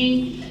Council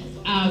meeting.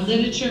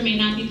 Literature may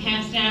not be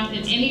passed out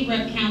at any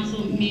Rep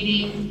Council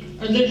meeting,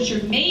 or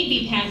literature may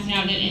be passed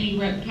out at any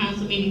Rep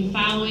Council meeting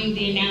following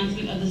the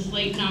announcement of the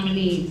slate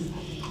nominees.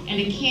 And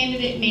a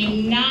candidate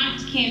may not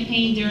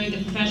campaign during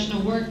the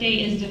professional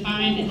workday as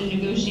defined in the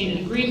negotiated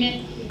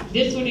agreement.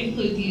 This would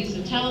include the use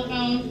of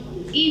telephone,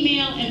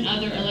 email, and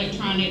other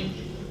electronic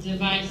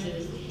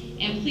devices.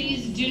 And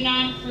please do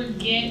not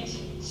forget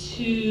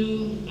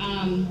to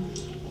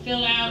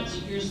fill out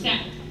your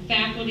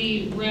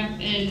faculty rep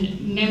and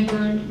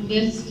member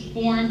list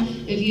form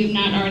if you have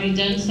not already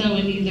done so,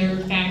 and either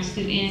faxed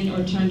it in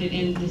or turned it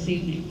in this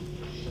evening.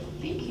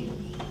 Thank you.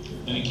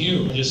 Thank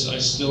you. I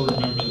still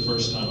remember the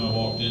first time I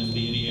walked into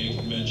the NEA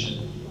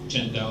convention,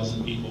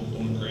 10,000 people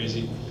going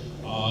crazy.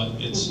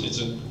 It's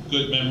a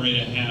good memory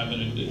to have,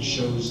 and it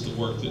shows the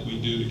work that we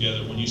do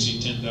together when you see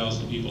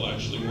 10,000 people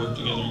actually work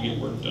together and get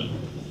work done.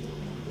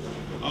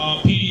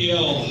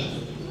 PDL.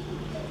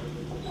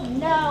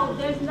 No,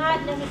 there's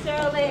not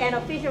necessarily an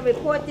official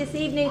report this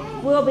evening.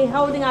 We'll be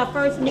holding our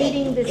first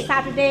meeting this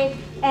Saturday,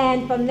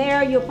 and from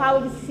there you'll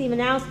probably see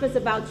announcements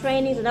about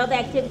trainings and other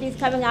activities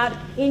coming out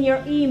in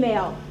your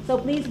email. So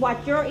please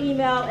watch your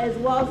email as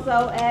well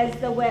as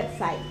the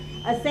website.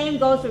 Same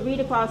goes for Read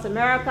Across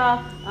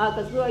America,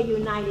 because we are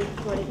united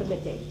for the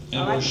committee.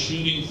 And we're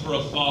shooting for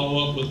a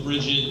follow-up with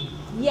Bridget.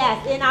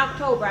 Yes, in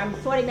October. I'm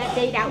sorting that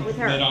date out with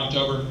her.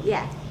 Mid-October?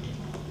 Yes.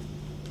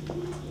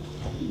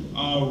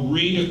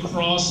 Read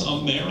Across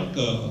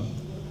America.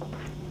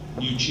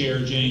 New chair,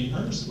 Jane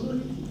Hertzler.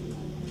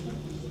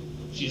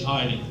 She's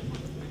hiding.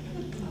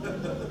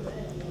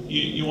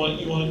 You want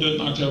to do it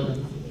in October?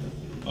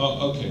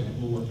 Oh, okay,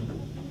 we'll work on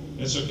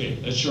it. It's okay.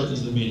 That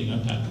shortens the meeting.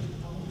 I'm happy.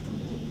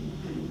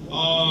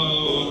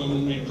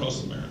 Read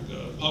Across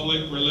America.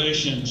 Public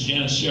Relations,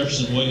 Janice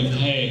Jefferson, William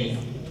Hay.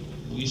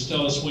 Please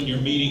tell us when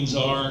your meetings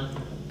are.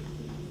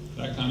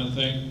 That kind of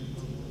thing.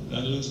 Did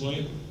I lose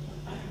William?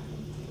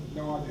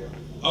 No idea.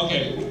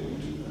 Okay.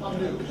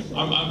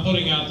 I'm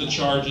putting out the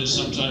charges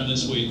sometime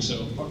this week,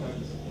 so. Okay.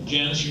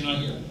 Janice, you're not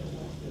here?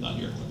 Not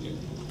here,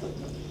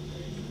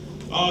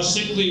 okay.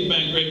 Sick leave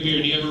bank, Great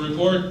Beard, do you have a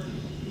report?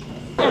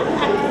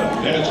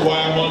 That's why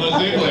I'm on the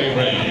sick leave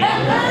bank.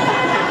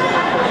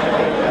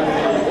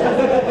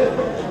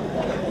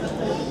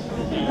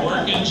 You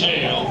work in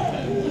jail.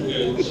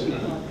 Good.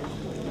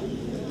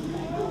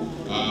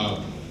 I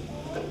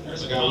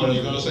forgot what I was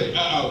going to say.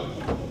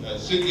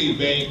 Sick leave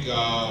bank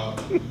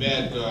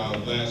met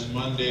last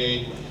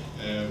Monday,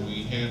 and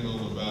we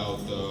handled about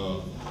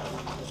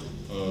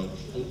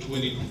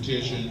 20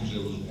 petitions.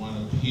 There was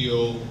 1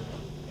 appeal,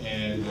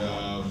 and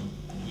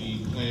we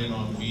plan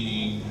on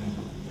meeting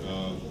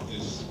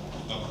this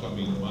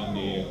upcoming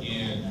Monday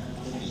again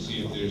to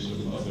see if there's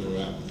some other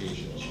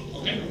applications.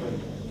 Okay.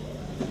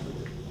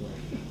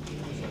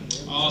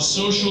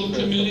 Social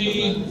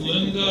Committee,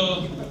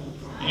 Linda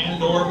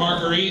and/or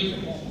Marguerite.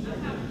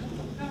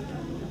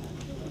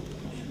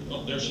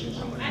 Oh, there she is.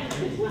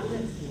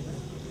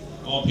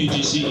 All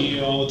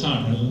PGCEA all the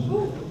time, really?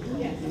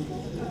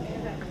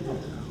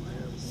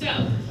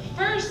 So,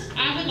 first,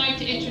 I would like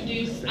to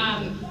introduce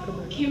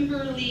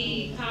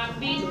Kimberly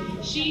Cosby.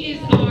 She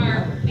is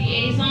our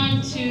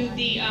liaison to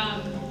the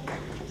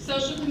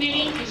Social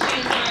Committee, and she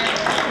is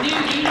our new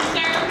youth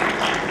serve.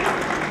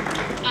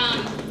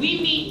 We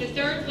meet the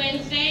 3rd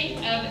Wednesday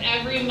of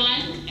every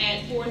month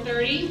at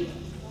 4:30,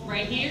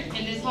 right here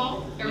in this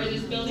hall, or in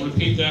this building.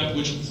 Repeat that,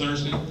 which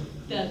Thursday?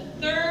 The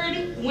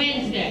 3rd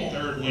Wednesday.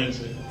 3rd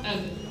Wednesday.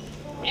 Of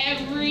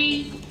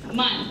every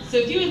month. So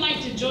if you would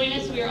like to join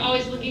us, we are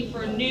always looking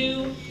for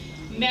new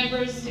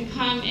members to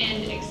come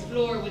and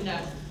explore with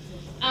us.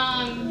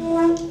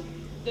 Our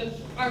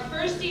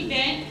first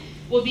event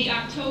will be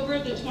October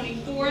the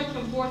 24th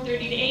from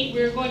 4:30 to 8.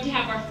 We're going to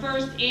have our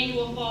first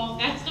annual fall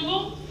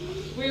festival.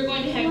 We're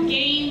going to have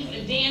games,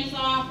 a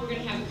dance-off, we're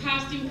going to have a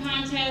costume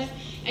contest,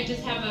 and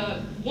just have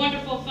a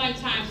wonderful, fun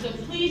time. So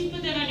please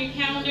put that on your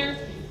calendar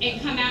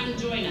and come out and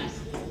join us.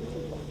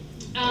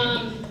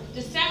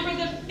 December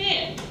the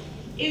 5th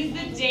is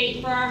the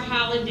date for our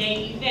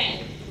holiday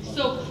event.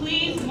 So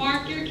please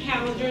mark your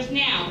calendars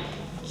now.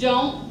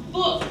 Don't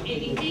book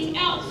anything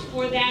else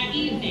for that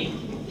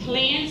evening,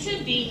 plan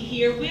to be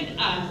here with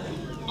us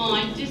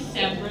on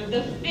December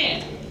the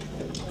 5th.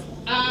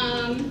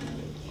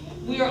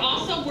 We are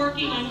also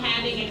working on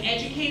having an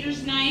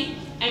educators night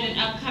at an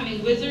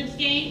upcoming Wizards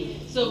game,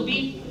 so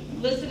be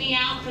listening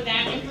out for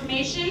that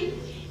information.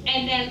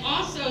 And then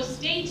also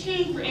stay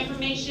tuned for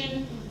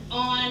information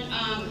on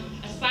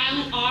a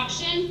silent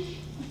auction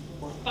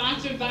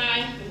sponsored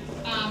by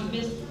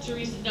Ms.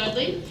 Teresa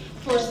Dudley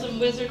for some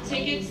Wizard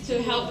tickets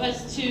to help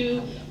us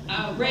to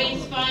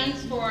raise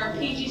funds for our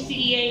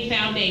PGCEA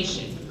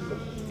Foundation.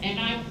 And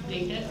I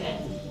think that's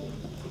it.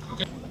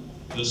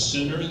 The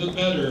sooner the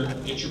better.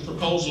 Get your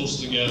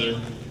proposals together.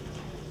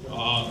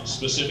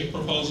 Specific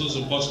proposals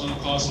of what's going to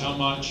cost how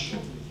much.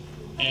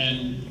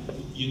 And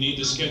you need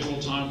to schedule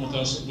time with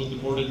us, with the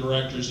board of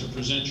directors, to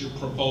present your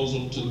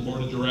proposal to the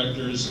board of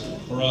directors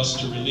for us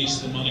to release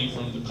the money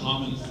from the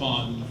common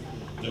fund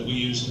that we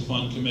use to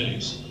fund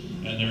committees.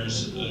 And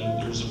there's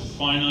a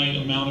finite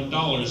amount of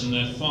dollars in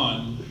that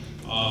fund.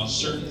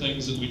 Certain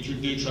things that we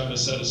do try to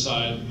set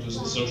aside because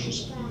the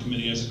social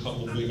committee has a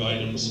couple big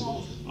items,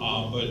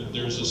 but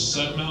there's a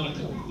set amount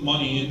of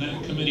money in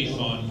that committee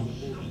fund,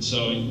 and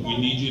so we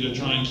need you to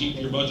try and keep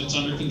your budgets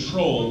under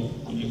control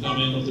when you come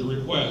in with a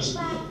request.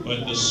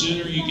 But the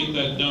sooner you get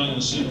that done,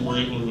 the sooner we're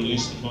able to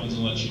release the funds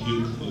and let you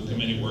do the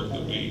committee work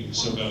that we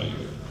so value.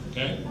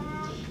 Okay?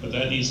 But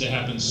that needs to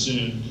happen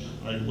soon.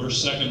 All right, we're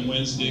second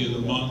Wednesday of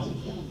the month,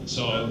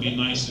 so it'd be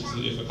nice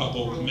if a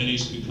couple of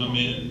committees could come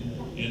in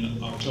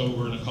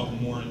October and a couple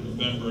more in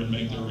November and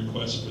make their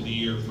request for the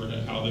year for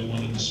how they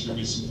want to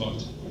distribute some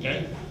funds.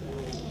 Okay?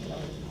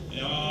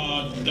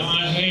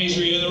 Donna Hayes,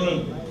 are you in the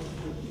room?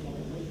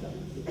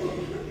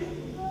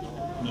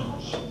 No.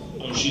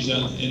 Oh, she's at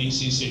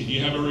NECC. Do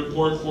you have a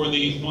report for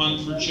the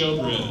Fund for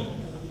Children?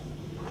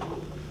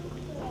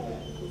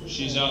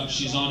 She's out.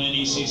 She's on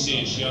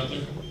NECC. Is she out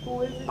there?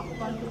 Who is it?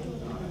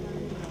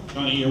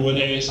 Connie Yearwood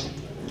Hayes.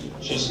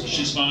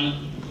 She's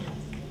fine.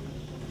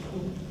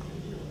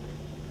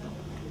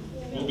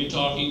 We'll be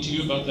talking to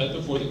you about that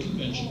before the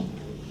convention.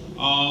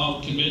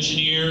 Convention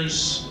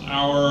years,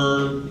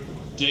 our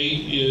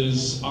date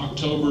is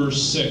October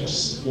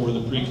 6th for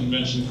the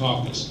pre-convention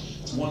caucus.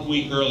 It's 1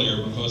 week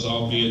earlier because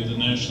I'll be at the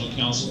National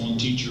Council on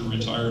Teacher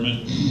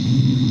Retirement.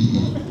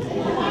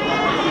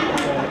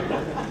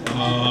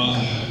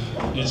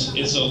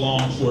 It's a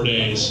long 4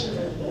 days.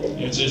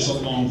 It's a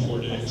long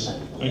 4 days.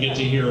 I get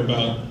to hear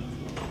about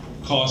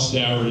cost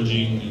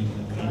averaging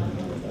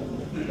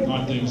and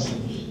not things.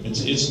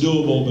 It's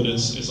doable, but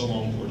it's a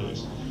long 4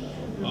 days.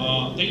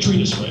 They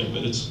treat us right,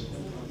 but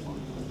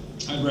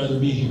I'd rather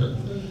be here.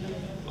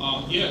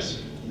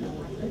 Yes.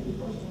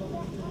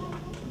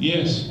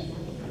 Yes.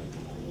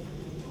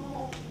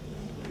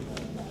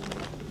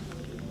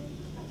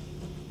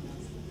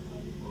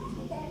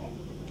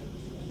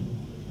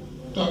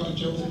 Dr.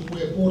 Joseph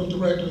Webb, Board of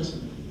Directors.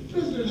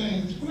 President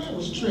Haynes, when I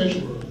was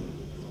treasurer,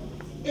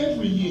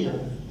 every year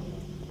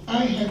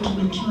I had to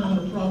return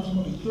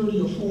approximately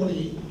 30 or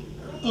 40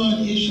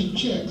 unissued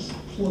checks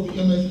for the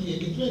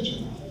MSEA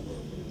convention.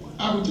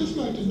 I would just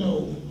like to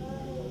know,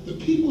 the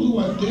people who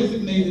are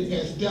designated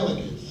as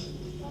delegates,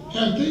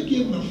 have they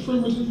given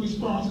affirmative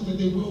responses that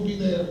they will be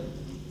there?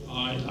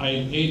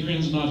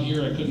 Adrian's not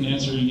here. I couldn't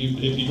answer you.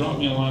 If you drop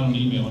me a line on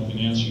email, I can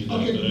answer you that.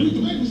 Okay, the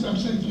reason I'm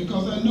saying is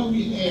because I know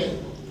we had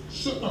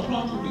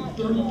approximately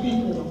 30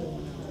 people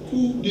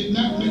who did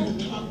not make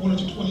the top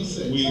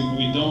 126. We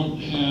don't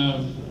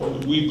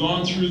have, we've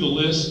gone through the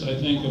list, I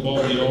think, of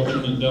all the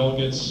alternate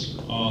delegates,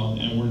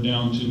 and we're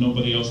down to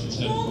nobody else that's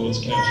had the votes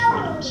cast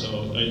for them.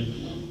 So,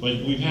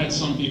 but we've had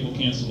some people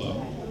cancel out.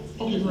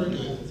 Okay, very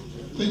good.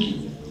 Thank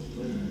you.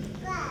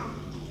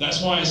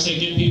 That's why I say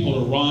get people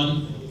to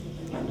run,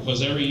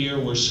 because every year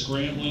we're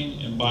scrambling,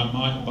 and by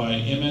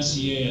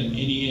MSEA and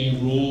NEA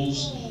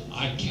rules,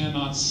 I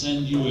cannot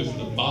send you if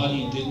the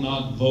body did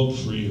not vote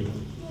for you.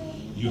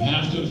 You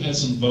have to have had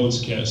some votes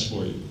cast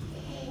for you.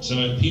 So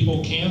if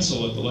people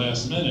cancel at the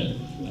last minute,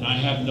 and I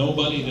have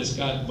nobody that's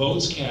got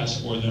votes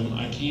cast for them,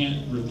 I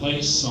can't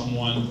replace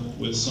someone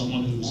with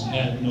someone who's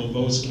had no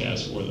votes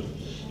cast for them.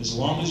 As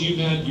long as you've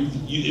had,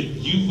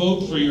 if you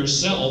vote for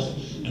yourself,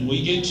 and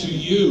we get to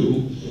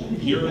you,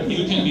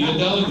 you can be a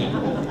delegate,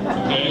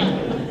 okay?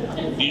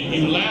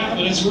 You laugh,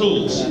 but it's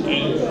rules.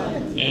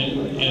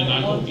 And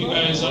I hope you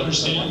guys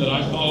understand that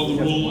I follow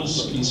the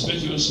rules,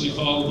 conspicuously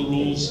follow the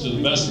rules to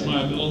the best of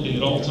my ability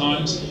at all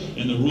times.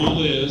 And the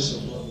rule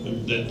is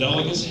that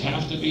delegates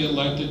have to be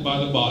elected by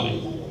the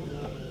body.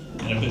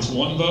 And if it's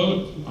one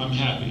vote, I'm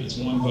happy, it's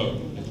one vote.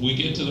 If we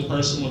get to the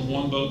person with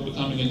one vote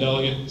becoming a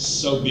delegate,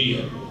 so be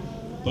it.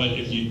 But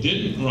if you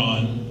didn't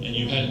run and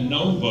you had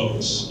no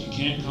votes, you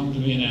can't come to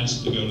me and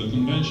ask to go to the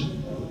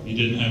convention. You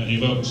didn't have any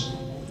votes,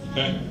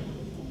 okay?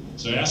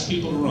 So ask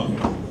people to run.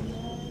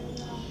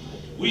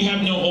 We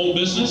have no old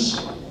business.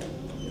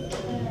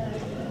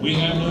 We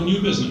have no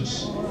new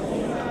business.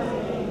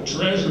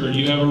 Treasurer, do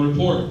you have a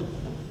report?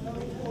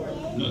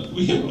 No,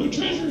 we have no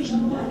treasurer's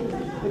report.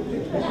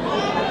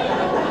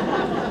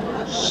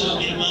 So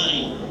am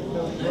I.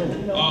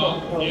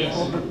 Yes.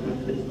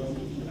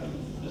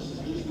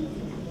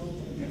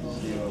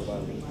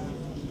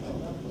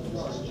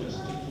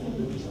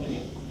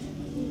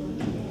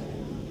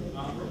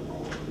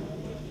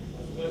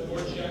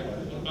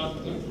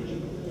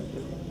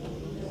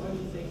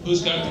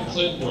 Who's got the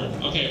clipboard?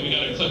 Okay, we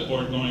got a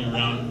clipboard going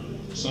around,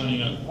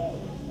 signing up.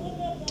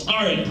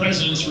 All right,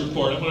 President's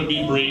report. I'm going to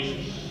be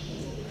brief.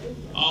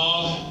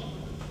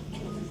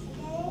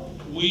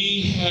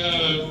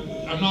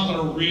 I'm not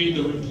going to read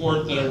the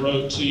report that I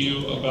wrote to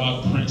you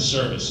about print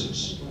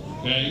services,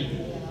 okay?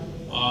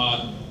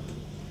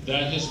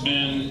 That has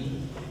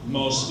been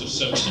most of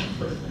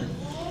September.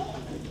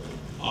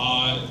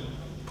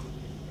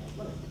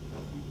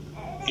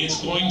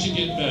 It's going to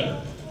get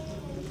better,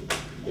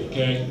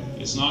 okay?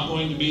 It's not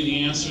going to be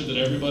the answer that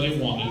everybody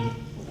wanted,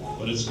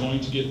 but it's going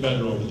to get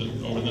better over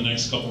the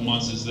next couple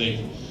months as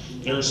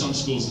there are some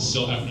schools that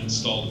still haven't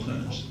installed the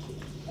printers.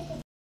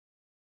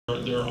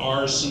 There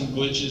are some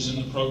glitches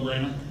in the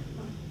program.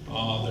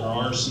 There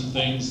are some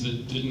things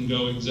that didn't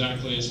go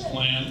exactly as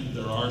planned.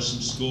 There are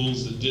some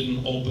schools that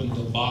didn't open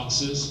the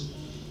boxes.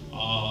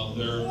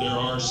 There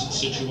are some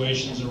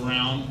situations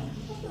around.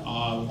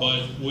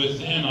 But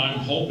within, I'm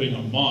hoping,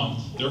 a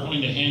month, they're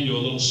going to hand you a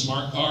little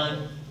smart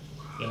card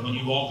that when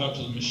you walk up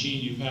to the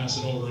machine, you pass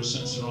it over a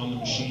sensor on the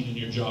machine and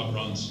your job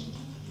runs.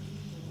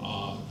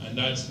 And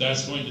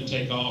that's going to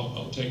take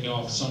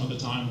off some of the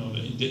time of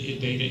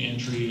data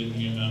entry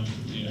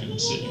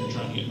and sitting here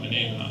trying to get my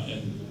name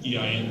and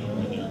EIN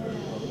number in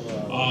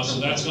there. So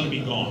that's going to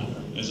be gone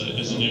as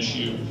an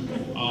issue.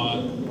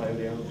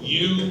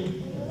 You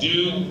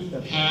do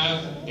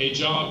have a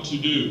job to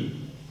do.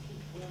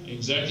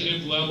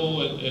 Executive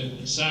level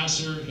at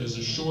Sasser has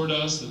assured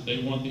us that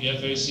they want the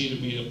FAC to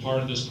be a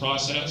part of this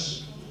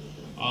process.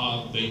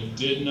 They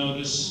did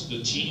notice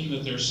the team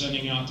that they're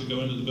sending out to go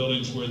into the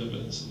buildings where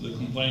the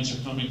complaints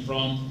are coming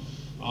from.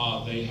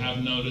 They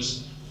have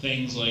noticed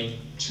things like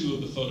 2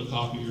 of the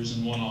photocopiers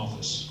in one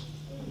office,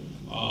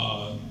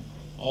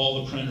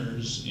 all the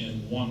printers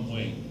in one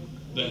wing,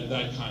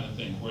 that kind of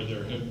thing, where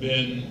there have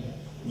been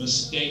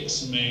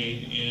mistakes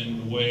made in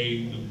the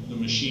way the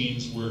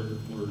machines were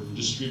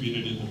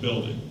distributed in the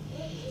building.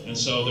 And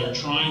so they're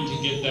trying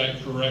to get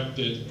that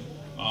corrected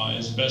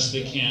as best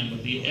they can,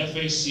 but the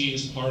FAC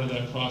is part of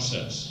that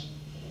process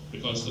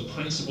because the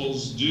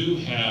principals do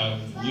have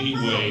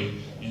leeway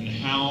in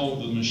how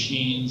the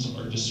machines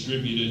are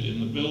distributed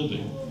in the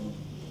building,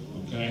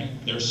 okay?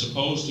 They're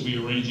supposed to be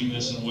arranging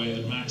this in a way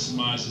that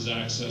maximizes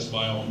access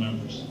by all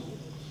members.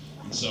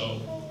 And so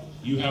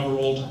you have a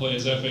role to play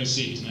as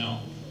FACs.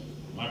 Now,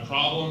 my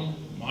problem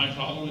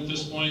at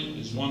this point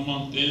is 1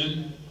 month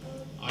in,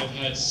 I've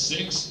had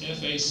 6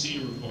 FAC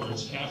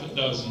reports, half a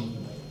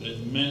dozen,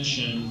 that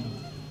mention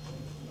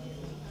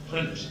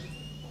printers,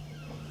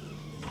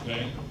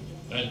 okay?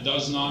 That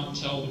does not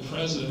tell the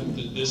president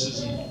that this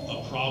isn't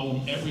a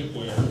problem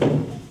everywhere,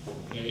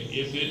 okay?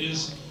 If it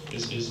is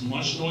as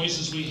much noise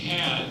as we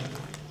had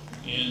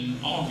in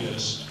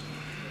August,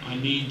 I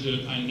need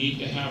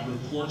to have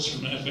reports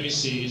from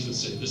FACs that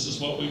say, this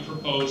is what we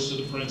proposed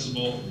to the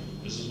principal,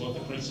 this is what the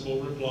principal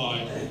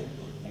replied,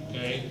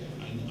 okay?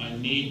 I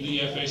need the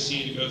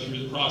FAC to go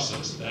through the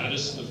process. That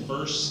is the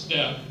first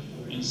step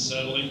in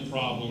settling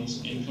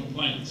problems in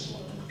complaints.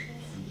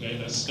 Okay,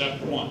 that's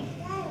step 1.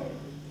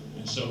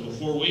 And so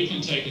before we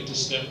can take it to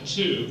step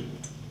 2,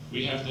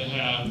 we have to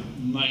have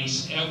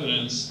nice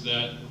evidence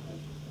that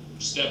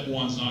step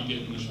 1's not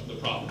getting the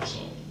problem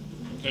solved.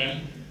 Okay?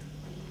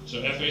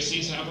 So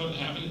FACs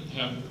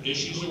have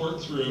issues to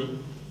work through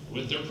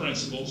with their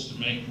principals to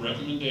make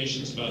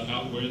recommendations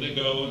about where they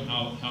go and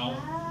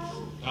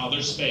how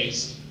they're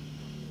spaced.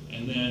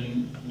 And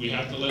then we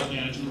have to let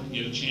management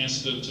get a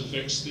chance to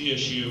fix the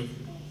issue,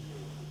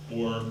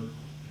 or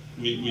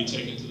we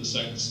take it to the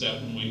second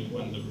step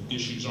when the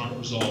issues aren't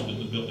resolved in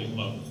the building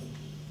level.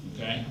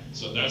 Okay?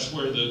 So that's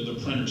where the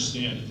printers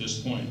stand at this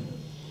point.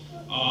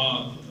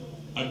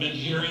 I've been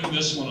hearing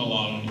this one a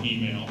lot on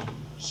email.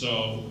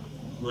 So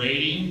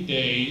grading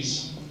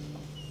days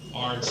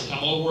are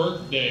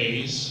telework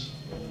days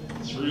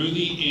through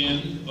the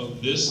end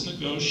of this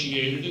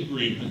negotiated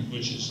agreement,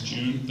 which is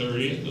June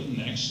 30th of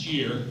next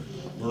year.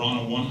 We're on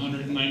a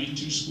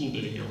 192 school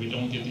day here. We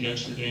don't get the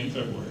extra day in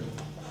February.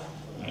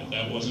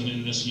 That wasn't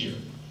in this year.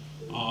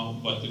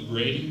 But the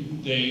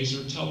grading days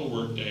are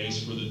telework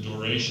days for the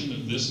duration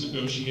of this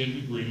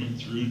negotiated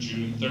agreement through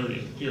June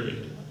 30th,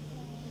 period.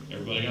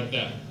 Everybody got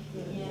that?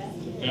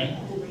 Okay?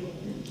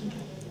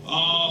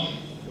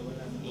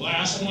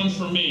 Last one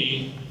for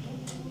me.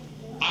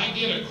 I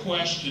get a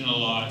question a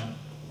lot,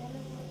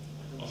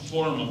 a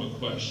form of a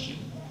question.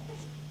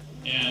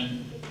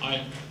 And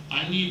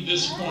I need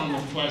this form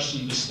of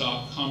question to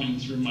stop coming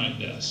through my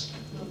desk.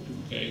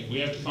 Okay, we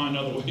have to find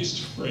other ways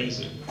to phrase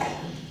it.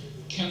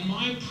 Can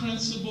my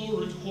principal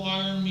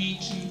require me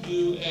to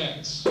do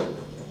X?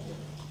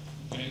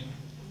 Okay,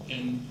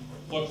 and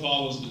what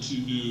follows the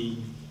to do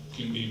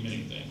can be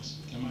many things.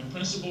 Can my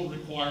principal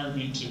require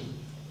me to?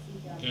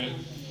 Okay,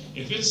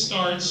 if it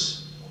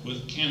starts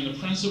with can the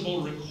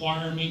principal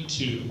require me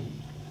to?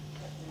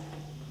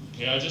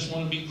 Okay, I just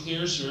want to be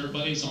clear so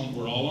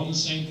we're all on the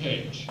same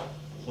page.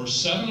 For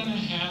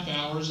 7.5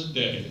 hours a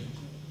day,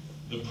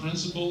 the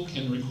principal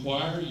can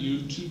require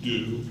you to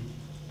do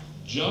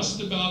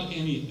just about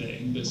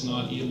anything that's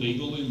not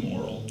illegal,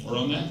 immoral, or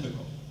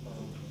unethical.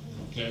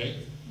 Okay?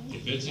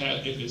 if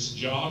it's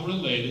job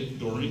related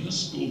during the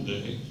school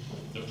day,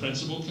 the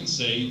principal can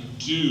say,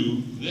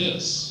 do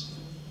this.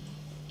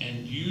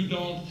 And you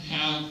don't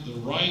have the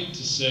right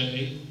to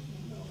say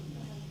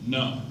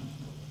no.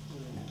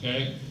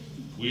 Okay?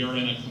 We are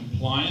in a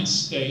compliance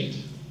state.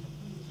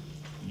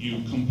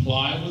 You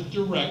comply with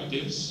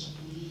directives,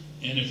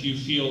 and if you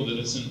feel that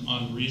it's an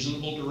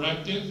unreasonable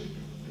directive,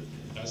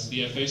 that's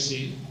the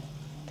FAC.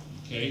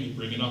 Okay, you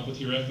bring it up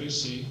with your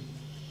FAC.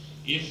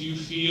 If you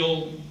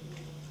feel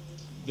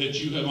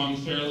that you have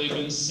unfairly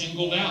been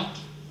singled out,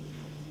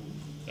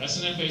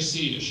 that's an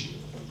FAC issue.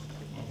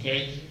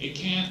 Okay, it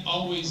can't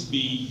always be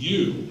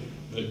you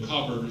that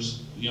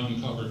covers the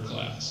uncovered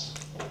class.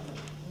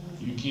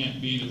 You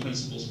can't be the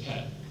principal's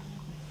pet.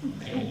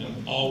 Okay,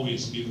 and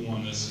always be the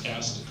one that's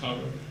asked to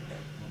cover.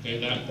 Okay,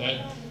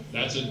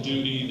 that's a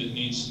duty that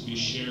needs to be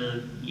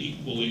shared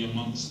equally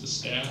amongst the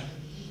staff.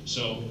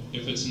 So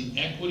if it's an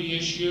equity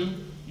issue,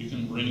 you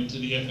can bring it to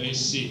the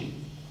FAC.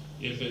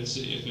 If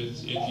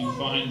you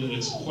find that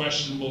it's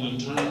questionable in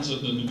terms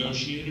of the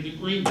negotiated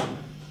agreement,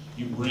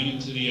 you bring it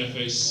to the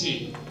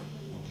FAC.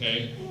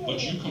 Okay,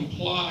 but you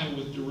comply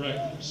with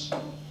directives,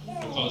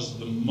 because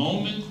the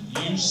moment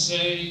you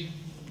say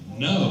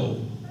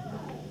no,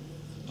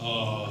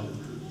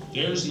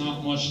 there's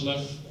not much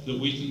left that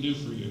we can do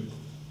for you.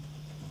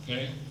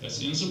 Okay?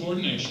 That's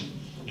insubordination.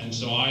 And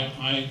so I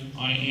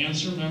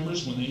answer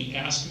members when they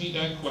ask me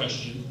that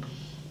question.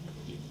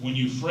 When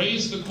you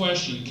phrase the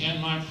question, can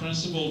my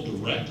principal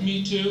direct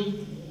me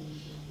to?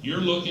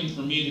 You're looking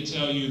for me to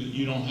tell you that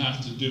you don't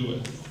have to do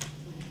it.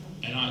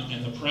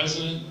 And the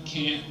president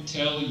can't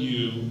tell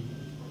you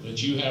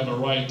that you have a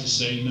right to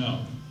say no,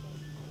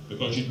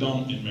 because you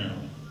don't in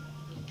Maryland.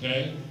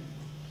 Okay?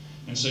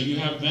 And so you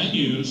have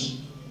venues.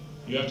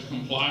 You have to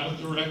comply with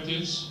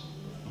directives,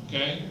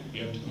 okay?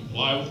 You have to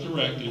comply with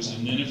directives,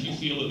 and then if you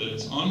feel that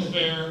it's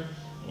unfair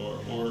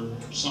or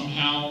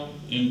somehow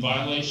in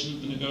violation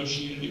of the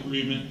negotiated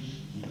agreement,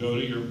 you go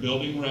to your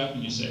building rep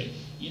and you say,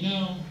 you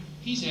know,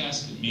 he's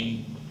asking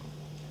me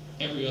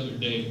every other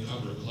day to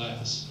cover a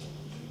class.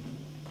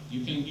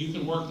 You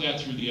can work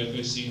that through the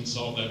FAC and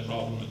solve that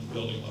problem at the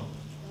building level,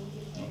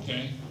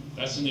 okay?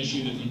 That's an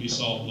issue that can be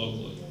solved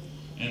locally.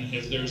 And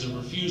if there's a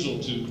refusal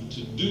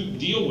to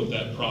deal with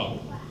that problem,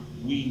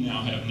 we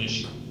now have an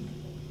issue,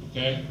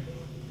 okay?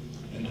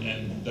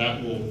 And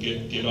that will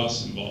get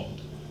us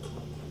involved.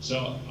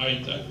 So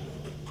I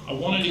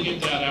wanted to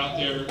get that out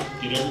there,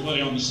 get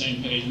everybody on the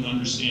same page and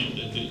understand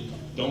that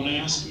don't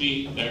ask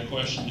me that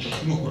question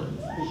anymore.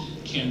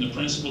 Can the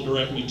principal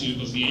direct me to?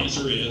 Because the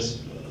answer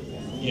is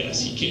yes,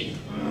 he can.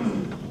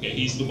 Okay,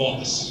 he's the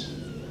boss.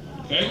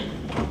 Okay?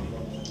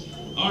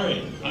 All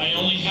right, I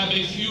only have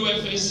a few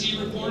FAC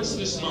reports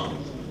this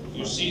month.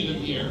 You see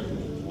them here.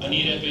 I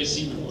need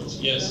FAC reports.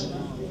 Yes?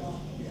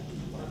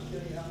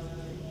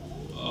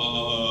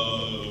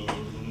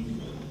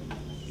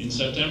 In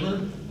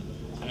September?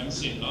 I haven't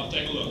seen it. I'll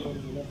take a look.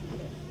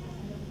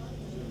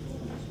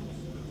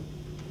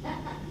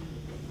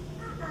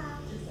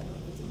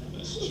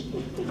 That's too